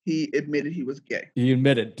he admitted he was gay. He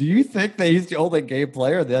admitted. Do you think that he's the only gay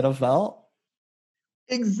player in the NFL?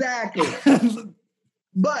 Exactly.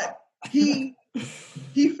 But he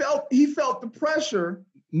felt the pressure.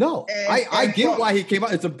 No, I get why he came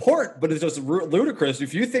out. It's important, but it's just ludicrous.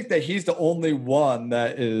 If you think that he's the only one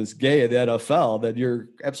that is gay in the NFL, then you're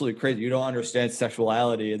absolutely crazy. You don't understand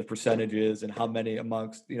sexuality and the percentages and how many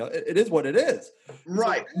amongst, it is what it is.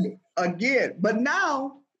 Right. Again, but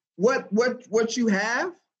now what you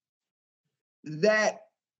have that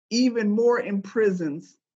even more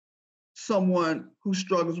imprisons someone who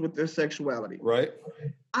struggles with their sexuality. Right.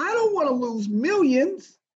 I don't want to lose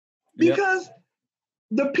millions because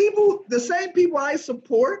the same people I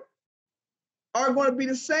support are going to be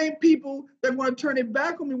the same people that are going to turn it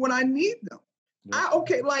back on me when I need them. Yeah.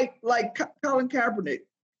 Like Colin Kaepernick,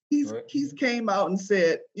 he's came out and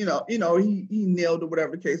said, he nailed it,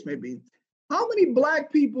 whatever the case may be. How many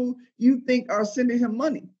Black people you think are sending him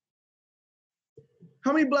money?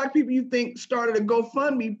 How many Black people you think started a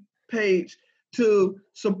GoFundMe page to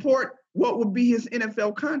support what would be his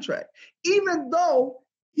NFL contract, even though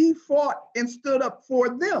he fought and stood up for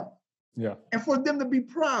them, and for them to be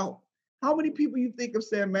proud? How many people you think of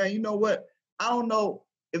saying, man, you know what? I don't know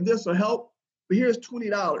if this will help, but here's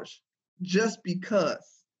 $20 just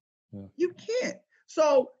because. Yeah. You can't.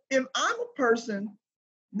 So if I'm a person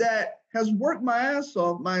that has worked my ass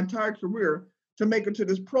off my entire career to make it to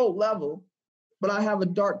this pro level, but I have a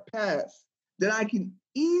dark past that I can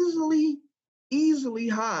easily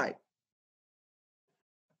hide.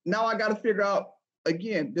 Now I got to figure out,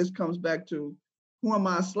 again, this comes back to, who am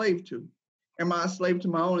I a slave to? Am I a slave to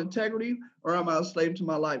my own integrity, or am I a slave to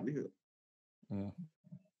my livelihood?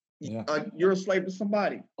 Yeah. You're a slave to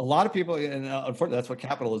somebody. A lot of people, and unfortunately, that's what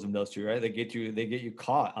capitalism does to you, right? They get you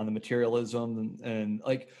caught on the materialism and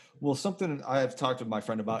something I've talked to my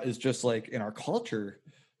friend about is just like in our culture,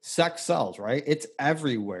 sex sells, right? It's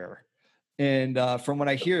everywhere. And from what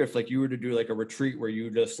I hear, if like you were to do like a retreat where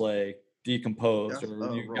you just like decomposed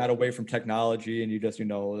or you got away from technology and you just,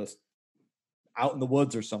 just out in the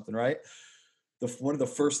woods or something, right? One of the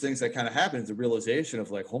first things that kind of happens is the realization of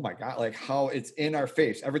like, oh my God, like how it's in our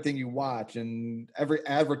face, everything you watch and every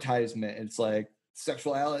advertisement, it's like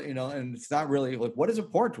sexuality, and it's not really like, what is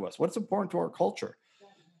important to us? What's important to our culture?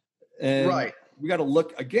 And we got to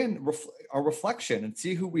look again, our reflection and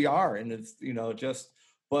see who we are. And it's, and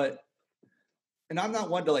I'm not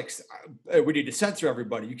one to like, we need to censor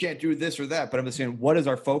everybody. You can't do this or that, but I'm just saying, what is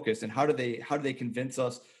our focus and how do they convince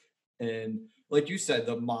us? And like you said,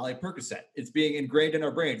 the Molly Percocet, it's being ingrained in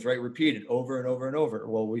our brains, right? Repeated over and over and over.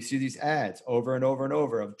 Well, we see these ads over and over and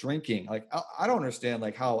over of drinking. Like, I don't understand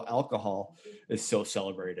like how alcohol is so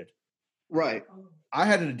celebrated. Right. I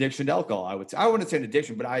had an addiction to alcohol. I wouldn't say an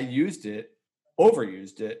addiction, but I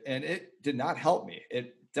overused it, and it did not help me.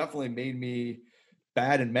 It definitely made me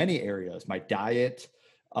bad in many areas. My diet,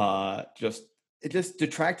 it just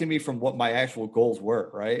detracted me from what my actual goals were,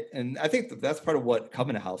 right? And I think that's part of what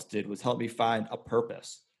Covenant House did, was help me find a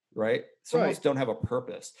purpose, right? Some of us don't have a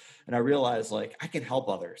purpose. And I realized like I can help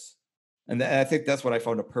others. And I think that's what I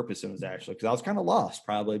found a purpose in, was actually, because I was kind of lost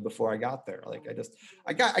probably before I got there. Like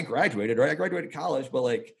I graduated, right? I graduated college, but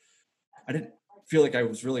like I didn't feel like I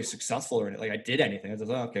was really successful or anything. Like I did anything. I was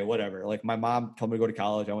like, okay, whatever. Like my mom told me to go to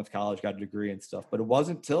college. I went to college, got a degree and stuff. But it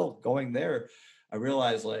wasn't until going there I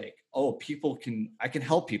realized like, oh, I can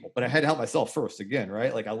help people, but I had to help myself first again,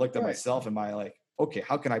 right? Like I looked at myself and okay,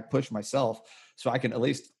 how can I push myself so I can at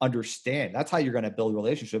least understand? That's how you're going to build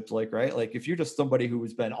relationships. Like, right. Like if you're just somebody who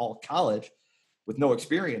has been all college with no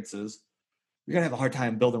experiences, you're going to have a hard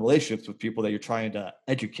time building relationships with people that you're trying to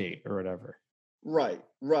educate or whatever. Right.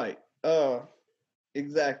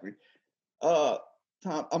 Exactly.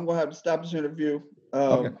 Tom, I'm going to have to stop this interview.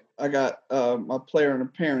 Okay. I got my player and a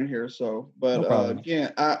parent here. So, but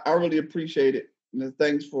again, I really appreciate it. And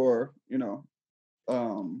thanks for,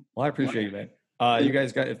 well, I appreciate you, man. You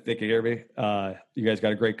guys if they can hear me, you guys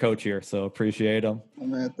got a great coach here. So appreciate them. Oh,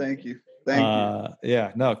 man. Thank you. Thank you.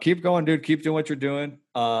 Yeah, no, keep going, dude. Keep doing what you're doing.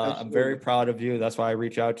 I'm very proud of you. That's why I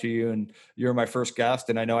reach out to you, and you're my first guest.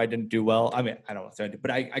 And I know I didn't do well. I mean, I don't know what I did,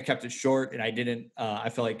 but I kept it short, and I didn't. I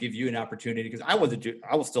feel like give you an opportunity because I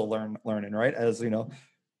was still learning, right? As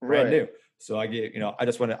brand new. So I get, I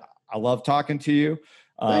just want to. I love talking to you.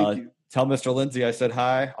 Thank you. Tell Mr. Lindsay I said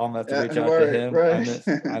hi. I'll have to reach out to him. Right.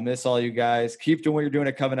 I miss all you guys. Keep doing what you're doing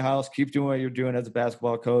at Covenant House. Keep doing what you're doing as a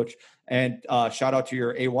basketball coach. And shout out to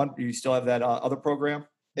your A1. You still have that other program?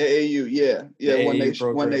 AAU, yeah.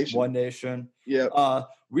 One Nation. Yeah.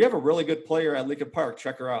 We have a really good player at Lincoln Park.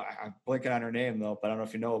 Check her out. I'm blanking on her name though, but I don't know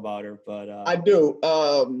if you know about her. But I do.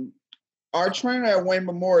 Our trainer at Wayne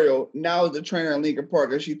Memorial now is the trainer at Lincoln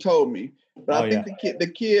Park, as she told me. But I think the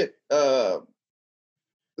kid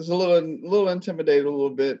is a little intimidated a little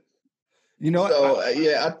bit. You know what? So,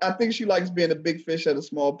 I think she likes being a big fish at a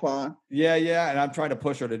small pond. Yeah. And I'm trying to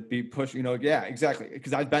push her to be pushed, yeah, exactly.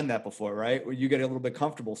 Because I've been that before, right? Where you get a little bit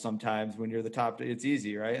comfortable sometimes when you're the top, it's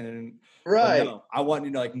easy, right? Right. No, I want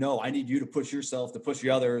you to no, I need you to push yourself, to push the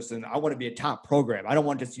others. And I want to be a top program. I don't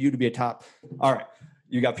want just you to be a top. All right.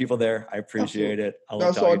 You got people there. I appreciate it.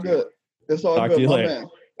 That's all good. That's all good, my man.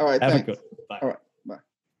 All right. Have thanks. a good. Bye. All right. Bye.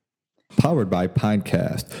 Powered by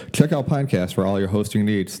Pinecast. Check out Pinecast for all your hosting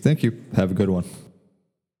needs. Thank you. Have a good one.